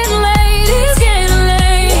here, it's getting late, it's getting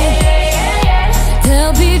late.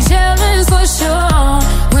 They'll be jealous for sure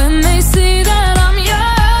when they see that I'm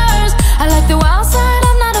yours. I like the wild side,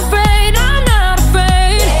 I'm not afraid, I'm not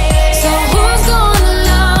afraid. So who's gonna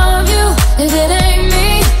love you if it ain't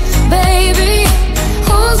me, baby?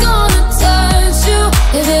 Who's gonna touch you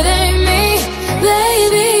if it ain't me,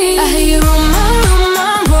 baby? I hear you rumor,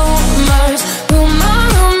 rumor, rumors, rumor,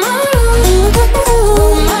 rumor, rumor,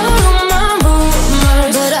 rumor,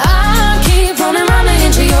 rumors, but I keep running round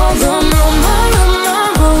into your room. Rumor, rumor,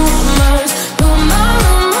 rumors, rumor,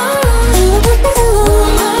 rumor,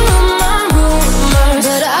 rumor, rumors,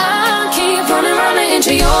 but I keep running round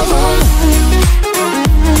into your room.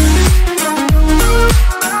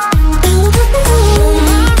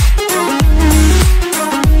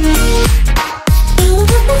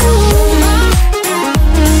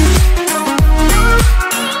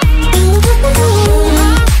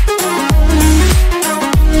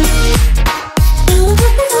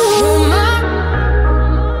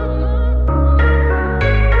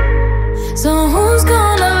 So who's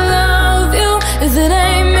gonna love you if it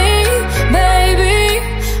ain't me, baby?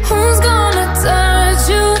 Who's gonna touch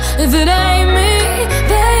you if it ain't me,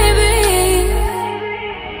 baby?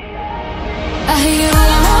 I hear you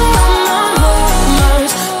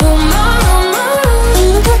rumors, rumor, rumor, rumor,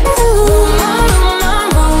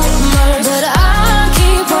 rumors, but I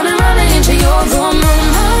keep running round into your room.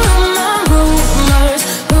 Rumor, rumor, rumors,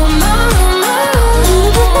 rumor, rumor,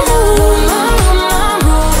 rumor,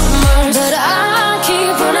 rumors, but I keep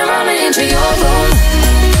running round into your room.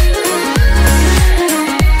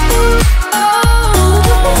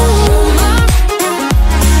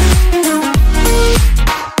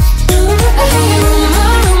 I hear you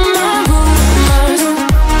rumor, rumor, rumors,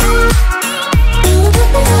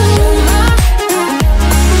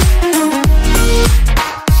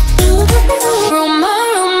 rumor,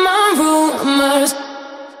 rumor, rumors.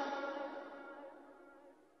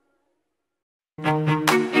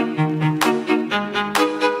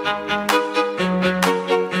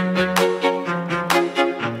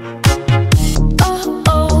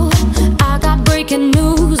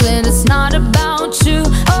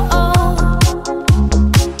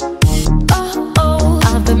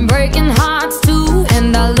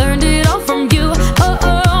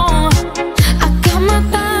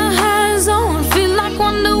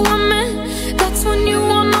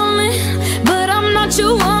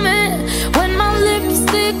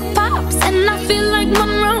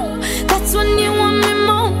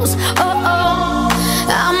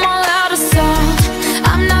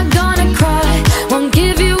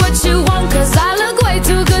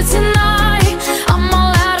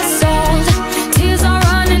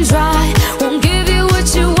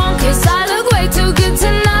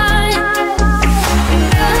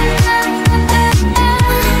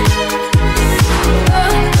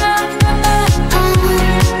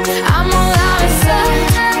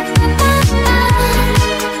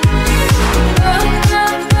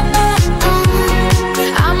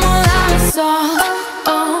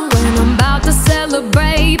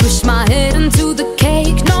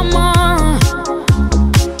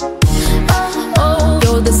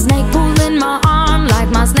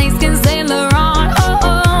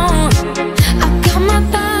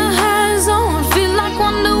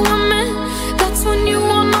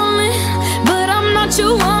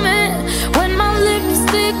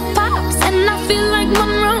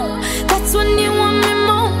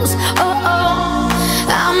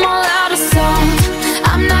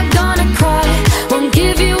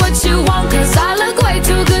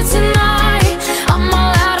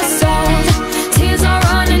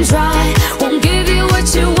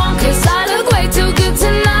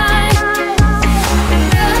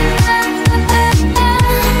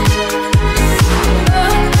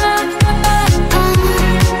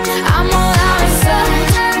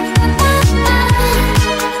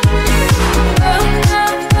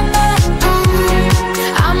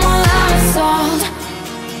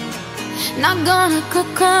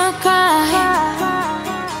 gonna cry.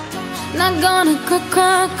 Not gonna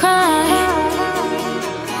cry.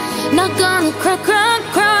 Not gonna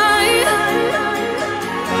cry.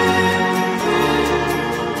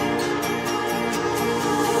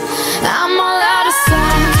 I'm all out of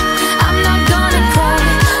sight. I'm not gonna cry.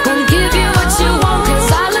 Won't give you what you want,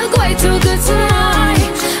 'cause I look way too good tonight.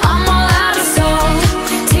 I'm all out of soul.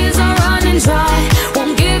 Tears are running dry.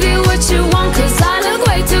 Won't give you what you want, 'cause I look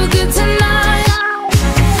way too good tonight.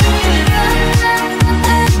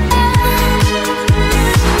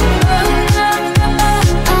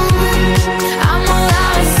 I'm all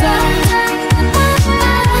out of sight.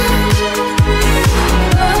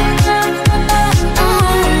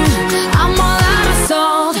 I'm all out of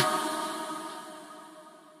soul.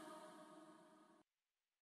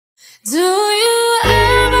 Do you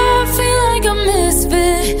ever feel like a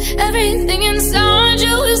misfit? Everything inside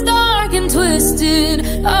you is dark and twisted.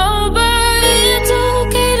 Oh, but it's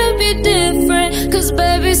okay to be different, 'cause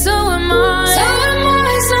baby, so am I. So am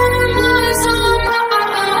I, so am I, so am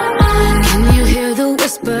I. Can you hear the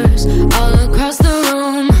whispers all across the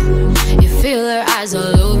room? You feel their eyes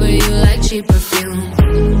all over you like cheap perfume.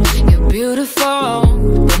 You're beautiful,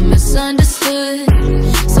 but misunderstood.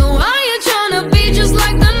 So why you trying to be just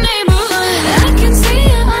like the neighborhood? I can see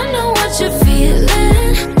it, I know what you're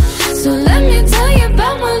feeling. So let me tell you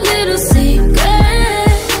about my little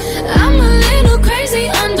secret. I'm a little crazy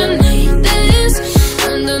underneath this,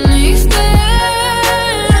 underneath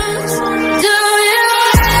this. Do you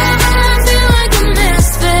ever feel like a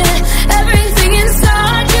misfit? Everything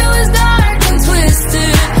inside you is dark and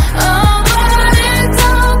twisted. Oh, but it's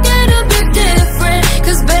okay to be different,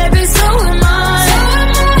 'cause baby, so am I. So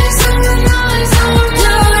am I, so am I, so am I.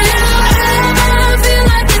 Do you ever feel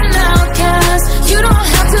like an outcast? You don't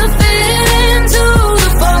have to fit into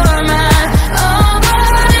the format. Oh,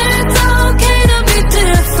 but it's okay to be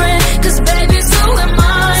different, 'cause baby, so am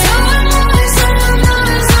I. So am I, so am I,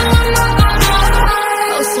 so am I.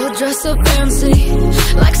 Oh, so dress up fancy,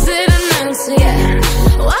 like Sid and Nancy,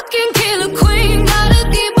 yeah. Oh, I can kill a queen, gotta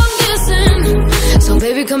keep on kissing. So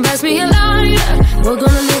baby, come pass me a light. We're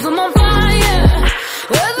gonna leave them on fire.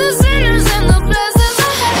 We're the sinners and the blessings.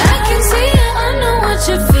 I can see it, I know what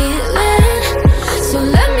you're feeling. So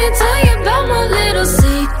let me tell you about my little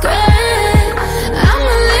secret. I'm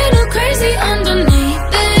a little crazy underneath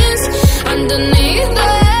this, underneath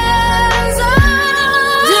this.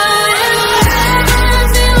 Do you ever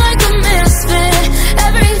feel like a misfit?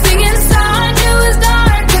 Everything inside you is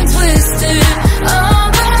dark and twisted. Oh,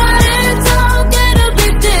 but it's okay to be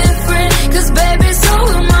different, 'cause baby, so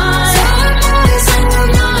am I. So am I, so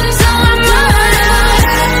am I, so am I.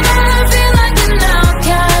 Do you ever feel like an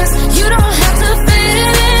outcast? You don't have to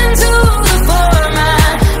fit into the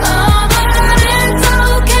format. Oh, but it's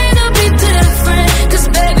okay to be different, 'cause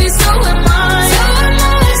baby, so am I. So am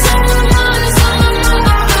I, so am I, so am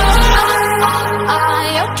I.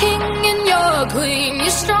 You're king and you're queen.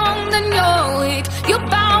 You're strong then you're weak. You're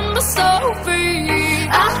bound but so free.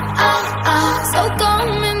 So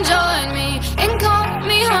come and join me and call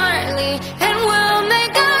me Harley, and we'll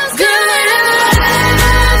make us good.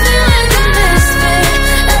 Feel like a misfit.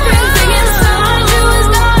 Everything inside you is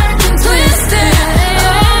dark and twisted.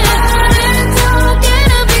 Oh, but it's okay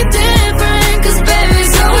to be different, 'cause baby,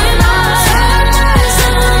 so am I. So am I, so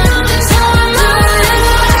am I, so am I.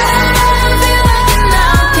 Feel like an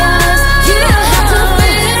outcast. You don't have to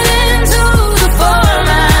fit into the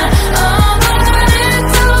format. Oh, but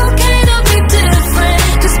it's okay to be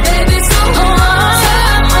different, 'cause baby, so am I. So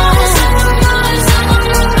am I, so am I, so am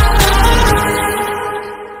I.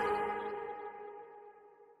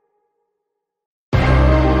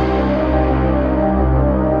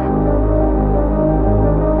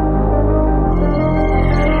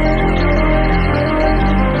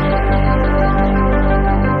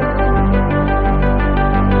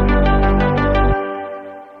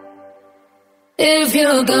 If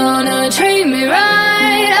you're gonna treat me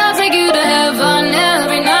right, I'll take you to heaven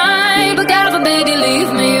every night. But God forbid you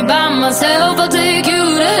leave me by myself. I'll take you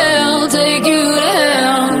to hell, take you to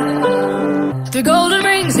hell. 3 golden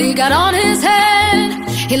rings he got on his head.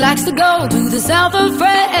 He likes to go to the south of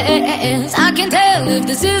France. I can tell if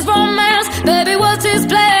this is romance. Baby, what's his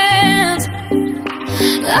plans?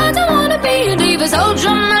 I don't wanna be a diva, so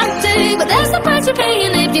dramatic, but that's the price you're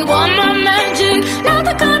paying if you want my magic. Not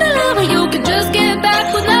the kind of lover you can just get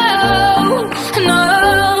back with, no, no.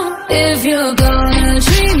 If you're gonna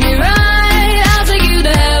treat me right, I'll take you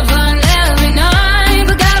to heaven every night.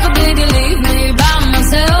 But God forbid you leave me by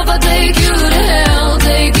myself. I'll take you to hell,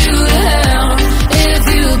 take you to hell. If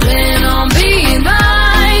you plan on being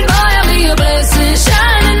mine, boy, I'll be a blessing,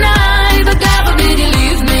 shining night. But God forbid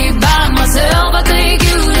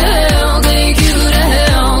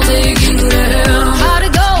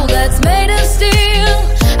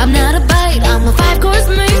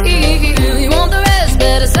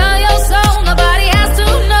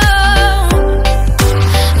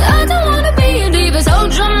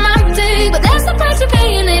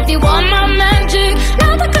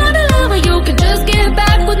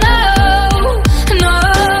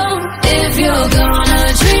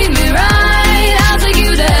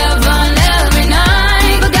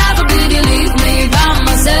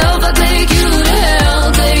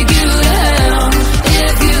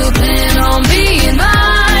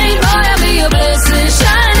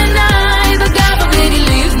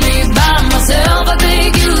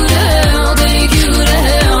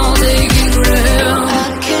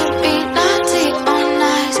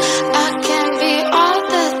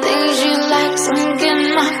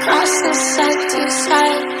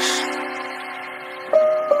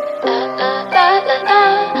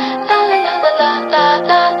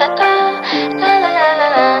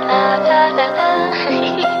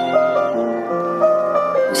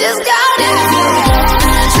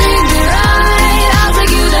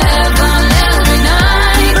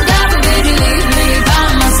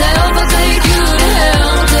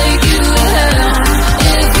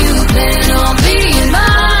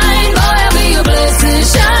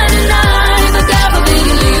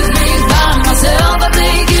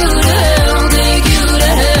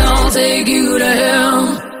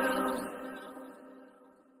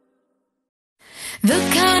The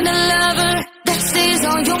kind of lover that stays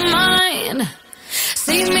on your mind.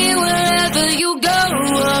 See me wherever you go.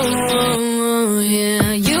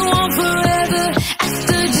 Yeah, you want forever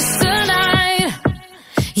after just tonight.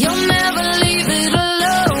 You'll never leave it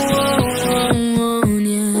alone.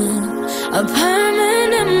 Yeah, a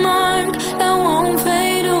permanent mark that won't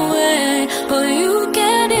fade away, but you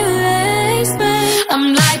can't erase me.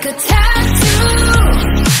 I'm like a tattoo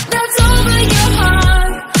that's over your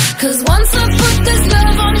heart. 'Cause once I put this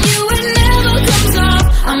love on you, it never comes off.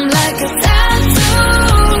 I'm like a tattoo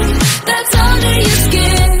that's under your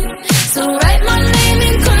skin. So write my name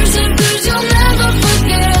in cursive, 'cause you'll never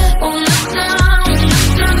forget. Oh, no, no,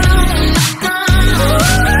 no, no, no, no.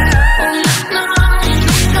 Oh, no, no,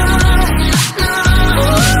 no, no.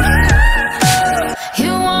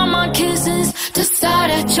 You want my kisses to start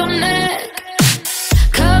at your neck,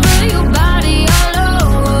 cover your body all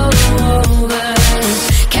over.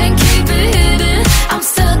 Can't keep it hidden, I'm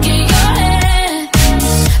stuck in your head,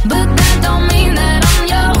 but that don't mean that I'm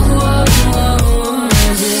yours.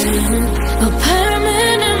 Yeah. A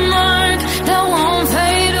permanent mark that won't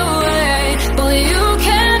fade away, but you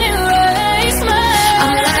can't erase me.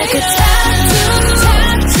 I'm like a tattoo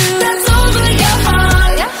that's over your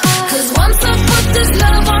heart. 'Cause once I put this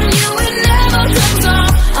love on you, it never comes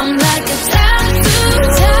off. I'm like a tattoo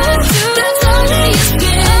that's under your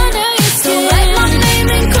skin. So write my name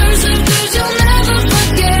in cursive, 'cause you'll never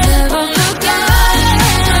forget. Oh, no,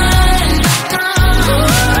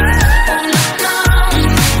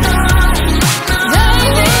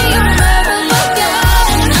 baby, you'll never forget.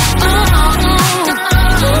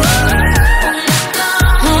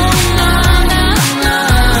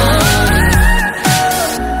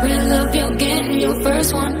 Real love, you're getting your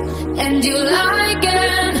first one, and you like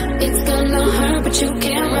it. It's gonna hurt, but you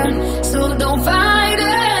can't run, so don't fight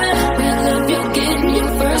it. Real love, you're getting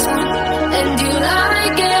your first one, and you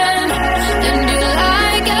like it, and you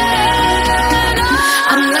like it.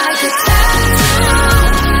 I'm like a tattoo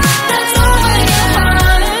that's over your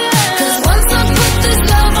heart. 'Cause once I put this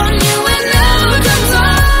love on you, it never comes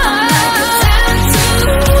off. I'm like a tattoo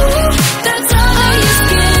that's under your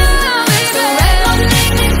skin. So write my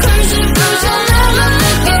name in cursive, 'cause you'll never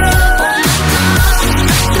forget.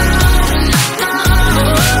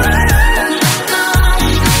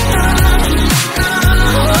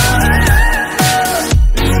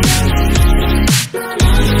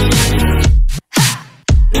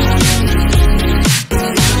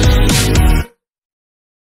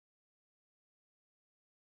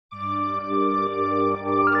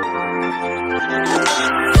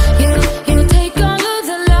 You take all of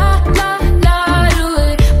the light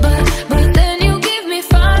away, but then you give me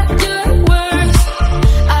fireworks.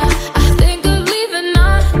 I think of leaving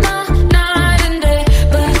night and day,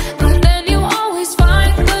 but then you always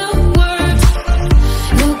find the words.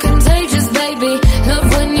 You're contagious, baby. Love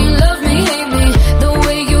when you love me, hate me. The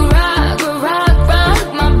way you rock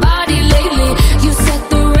my body lately. You set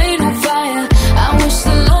the rain on fire. I wish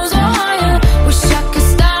the lows were higher. Wish I could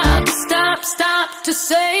stop to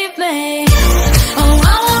save me. Oh,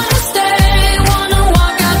 I wanna stay, wanna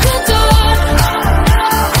walk out the door.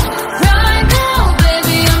 Right now,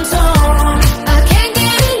 baby, I'm torn. I can't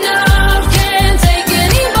get enough, can't take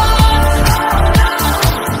anymore.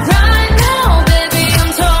 Right now, baby,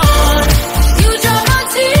 I'm torn. You dry my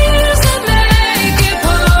tears and make it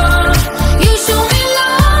pour. You show me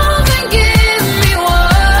love and give me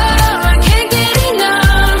what I can't get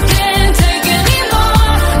enough, can't take anymore.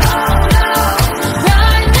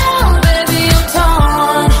 Right now, baby, I'm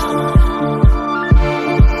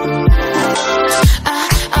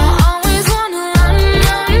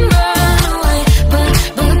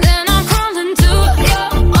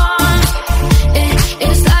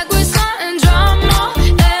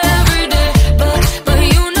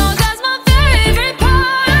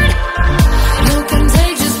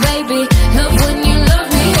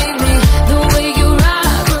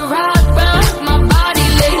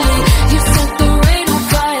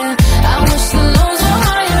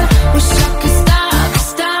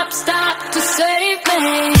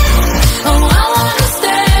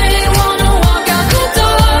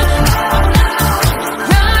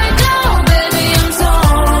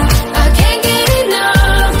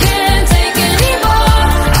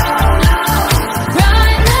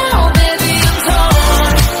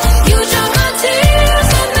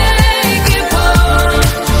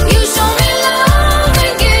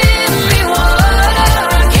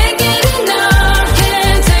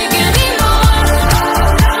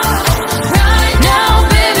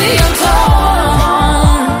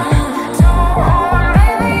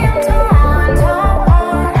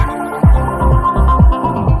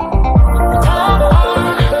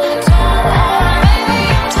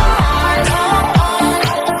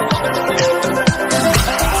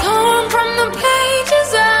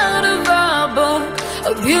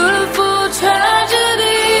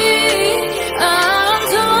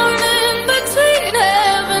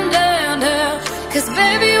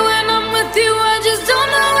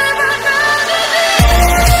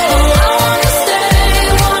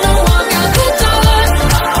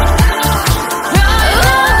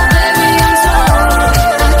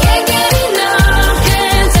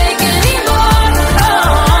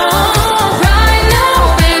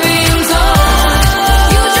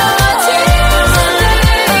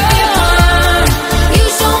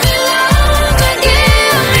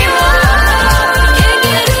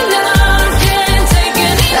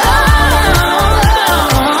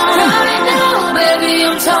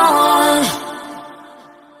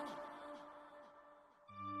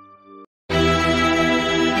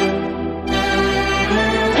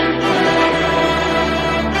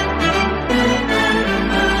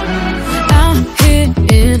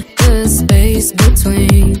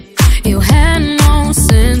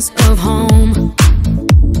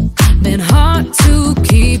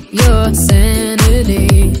your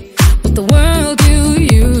sanity with the world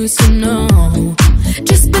you used to know.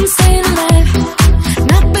 Just been staying alive,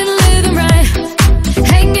 not been living right,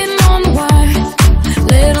 hanging on the wire.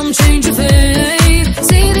 Let them change your fate.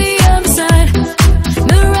 See the other side,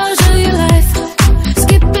 mirage of your life,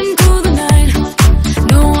 skipping through the night.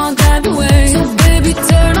 No one got the way. So baby,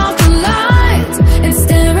 turn off the lights and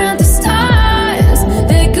stare at the stars.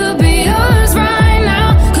 They could be yours right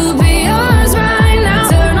now, could be yours right now.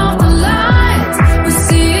 Turn off the lights, we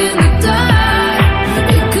see in the dark.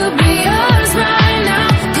 It could be yours right now,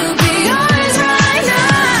 could be yours right now.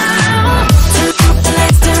 Turn off the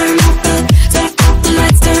lights, turn off the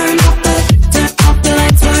lights, turn off the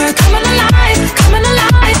lights. We're coming alive, coming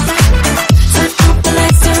alive. Turn off the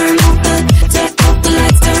lights, turn off the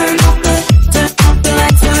lights, turn off the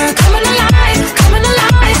lights. We're coming alive, coming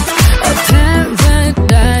alive. A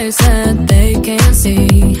paradise that they can't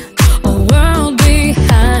see, a world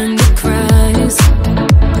behind the cries,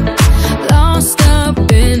 lost up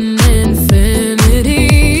in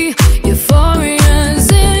infinity. Euphoria's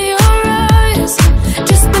in your eyes.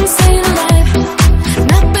 Just been staying alive,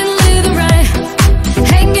 not been living right,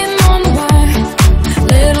 hanging on the wire.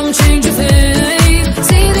 Let them change your fate.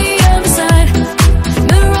 See the other side,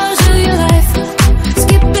 mirage of your life,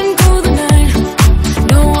 skipping through the night.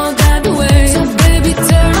 No one got the way. So baby,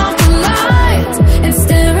 turn off the lights and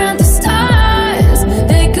stare at the stars.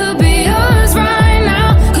 They could be yours right now,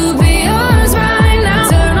 could be yours right now.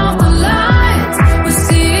 Turn off the lights, we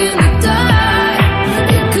see in the dark.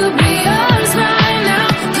 It could be yours right now,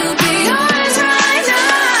 could be yours right now.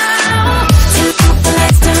 Turn off the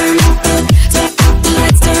lights, turn off the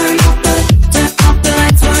lights, turn off the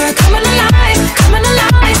lights. We're coming alive, coming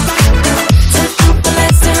alive. Turn off the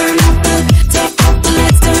lights, turn off the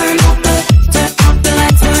lights, turn off the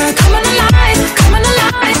lights. We're coming alive, coming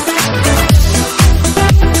alive.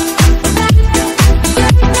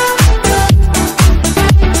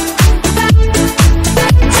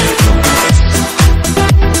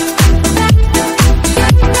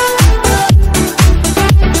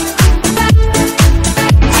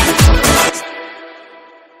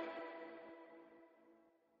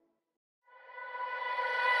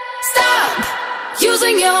 Stop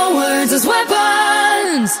using your words as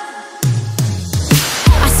weapons.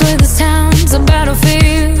 I swear this town's a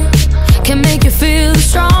battlefield, can make you feel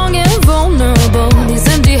strong and vulnerable. These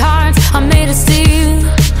empty hearts are made of steel,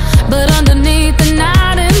 but underneath they're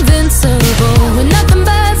not invincible. With nothing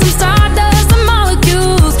but some stardust and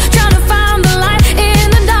molecules, trying to find the light in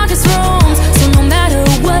the darkest rooms. So no matter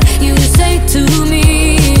what you say to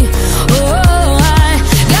me, oh, I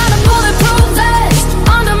got a bulletproof vest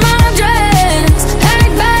under my dress,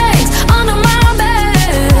 handbags under my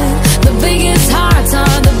bed. The biggest hearts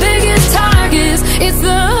are the biggest targets. It's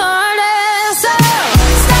the hardest. So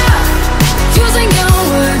stop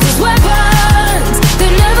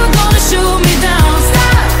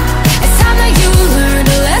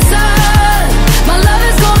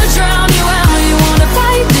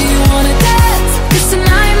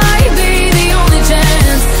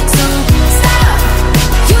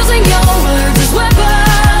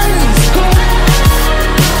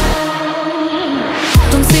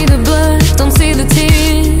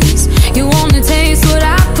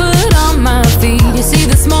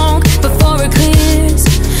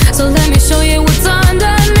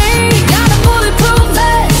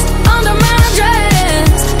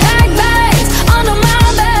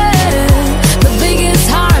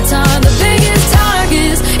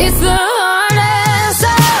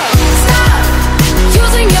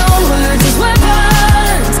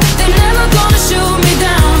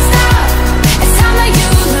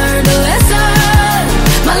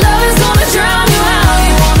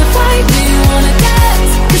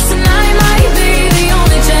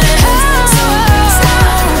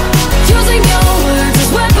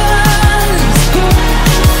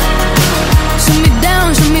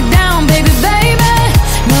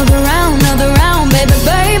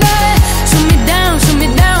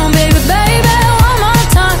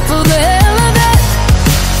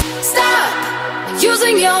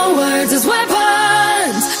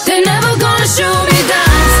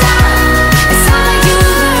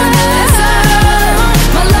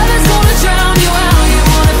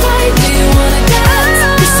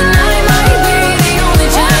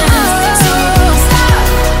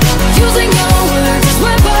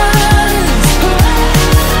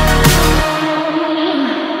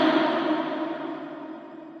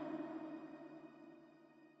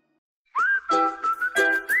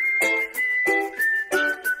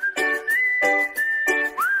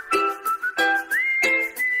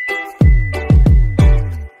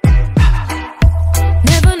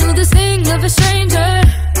of a stranger.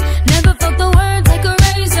 Never felt the words like a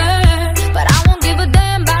razor, but I won't give a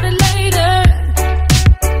damn about it later.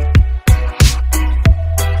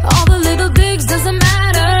 All the little digs doesn't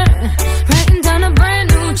matter. Writing down a brand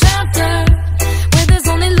new chapter where there's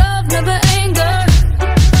only love, never anger.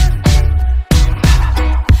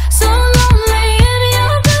 So lonely in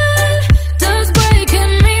your bed, does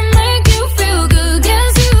breaking me make you feel good?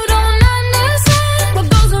 Guess you don't understand what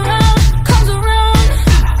goes around comes around.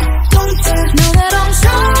 Don't you know that I'm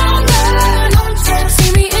stronger? Don't you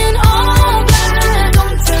see me in all black?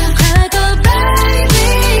 Don't you cry like a baby?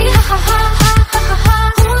 Ha ha ha ha ha ha.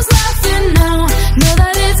 Who's laughing now? Know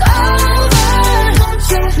that it's over. Don't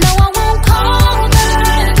you know I won't call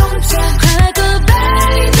back? Don't you cry like a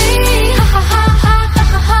baby? Ha ha ha ha ha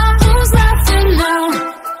ha ha. Who's laughing now?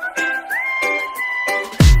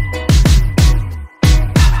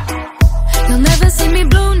 You'll never see me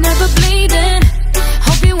blue, never bleeding.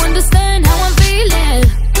 Hope you understand how I'm feeling.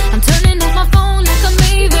 I'm turning off my phone like I'm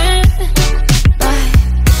leaving. Bye.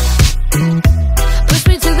 Push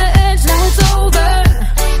me to the edge, now it's over.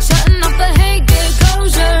 Shutting off the hate, get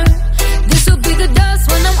closure. This'll be the dust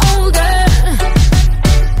when I'm older.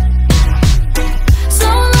 So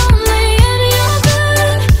lonely in your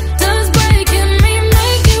bed, does breaking me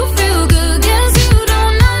make you feel good? Guess you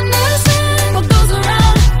don't understand what goes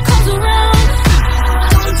around comes around.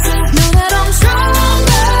 Don't you know that I'm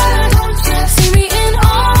stronger? Don't you see me in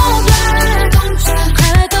all black? Don't you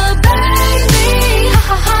cry like a baby? Ha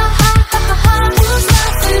ha ha ha ha ha. Who's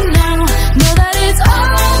laughing now? Know that it's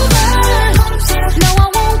over. Don't you know I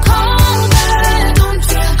won't call back? Don't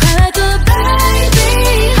you cry like a baby?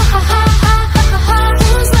 Ha ha ha ha ha ha.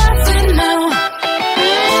 Who's laughing now?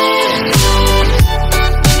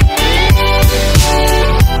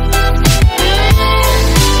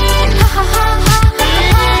 Ha ha ha ha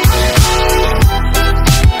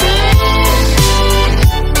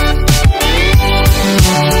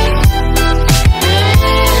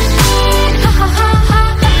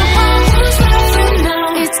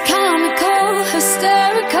It's comical,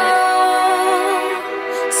 hysterical,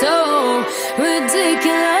 so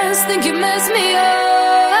ridiculous. Think you mess me up.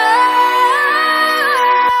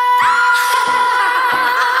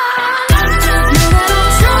 Know that I'm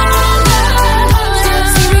stronger.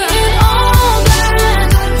 See me in all black.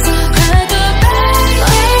 Cry like a baby.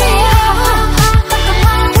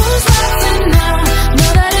 Who's laughing now?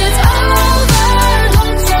 Know that it's over.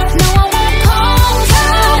 No, I won't call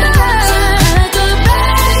back. Cry like a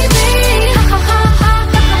baby.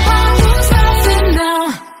 Who's laughing now?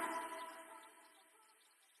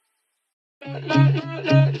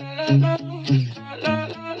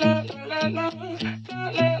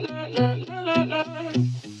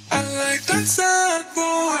 I like that sad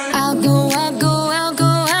boy. I'll go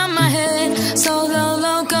out my head. Solo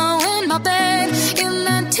loco in my bed. In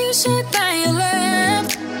that t-shirt that you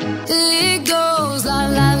left. It goes la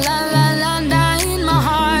la la la la la in my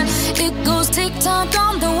heart. It goes tick-tock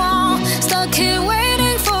on the wall. Stuck here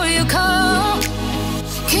waiting for your call.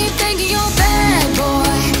 Keep thinking you're bad,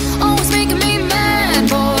 boy. Always making me mad,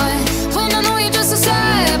 boy. When I know you're just a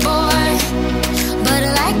sad boy. But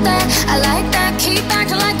I like that, I like that. Keep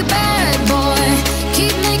acting like a bad boy.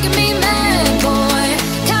 Keep making me mad, boy.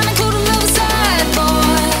 Kinda cool to love a sad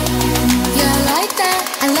boy. Yeah,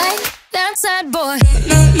 I like that sad boy.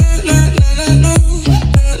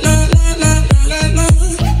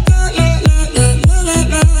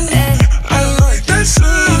 I like that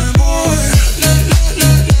sad boy.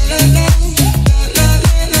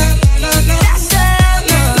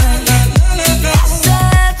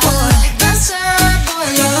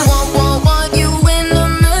 Want you in a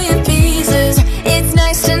million pieces. It's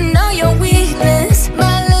nice to know your weakness.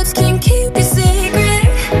 My lips can keep your secret.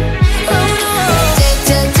 Oh no.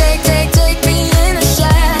 Take me in the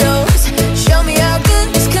shadows. Show me how good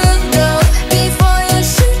this could go before you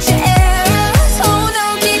shoot your arrows. Oh no,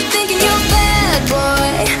 keep thinking you're bad,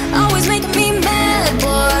 boy. Always making me mad,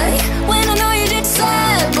 boy. When I know you're just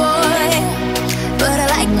sad, boy. But I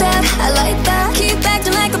like that. Keep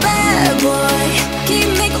acting like a bad boy. Keep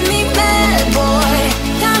making me mad, boy.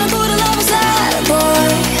 Kinda cool to love a sad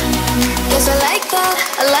boy. Yes, I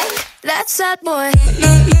like that sad boy.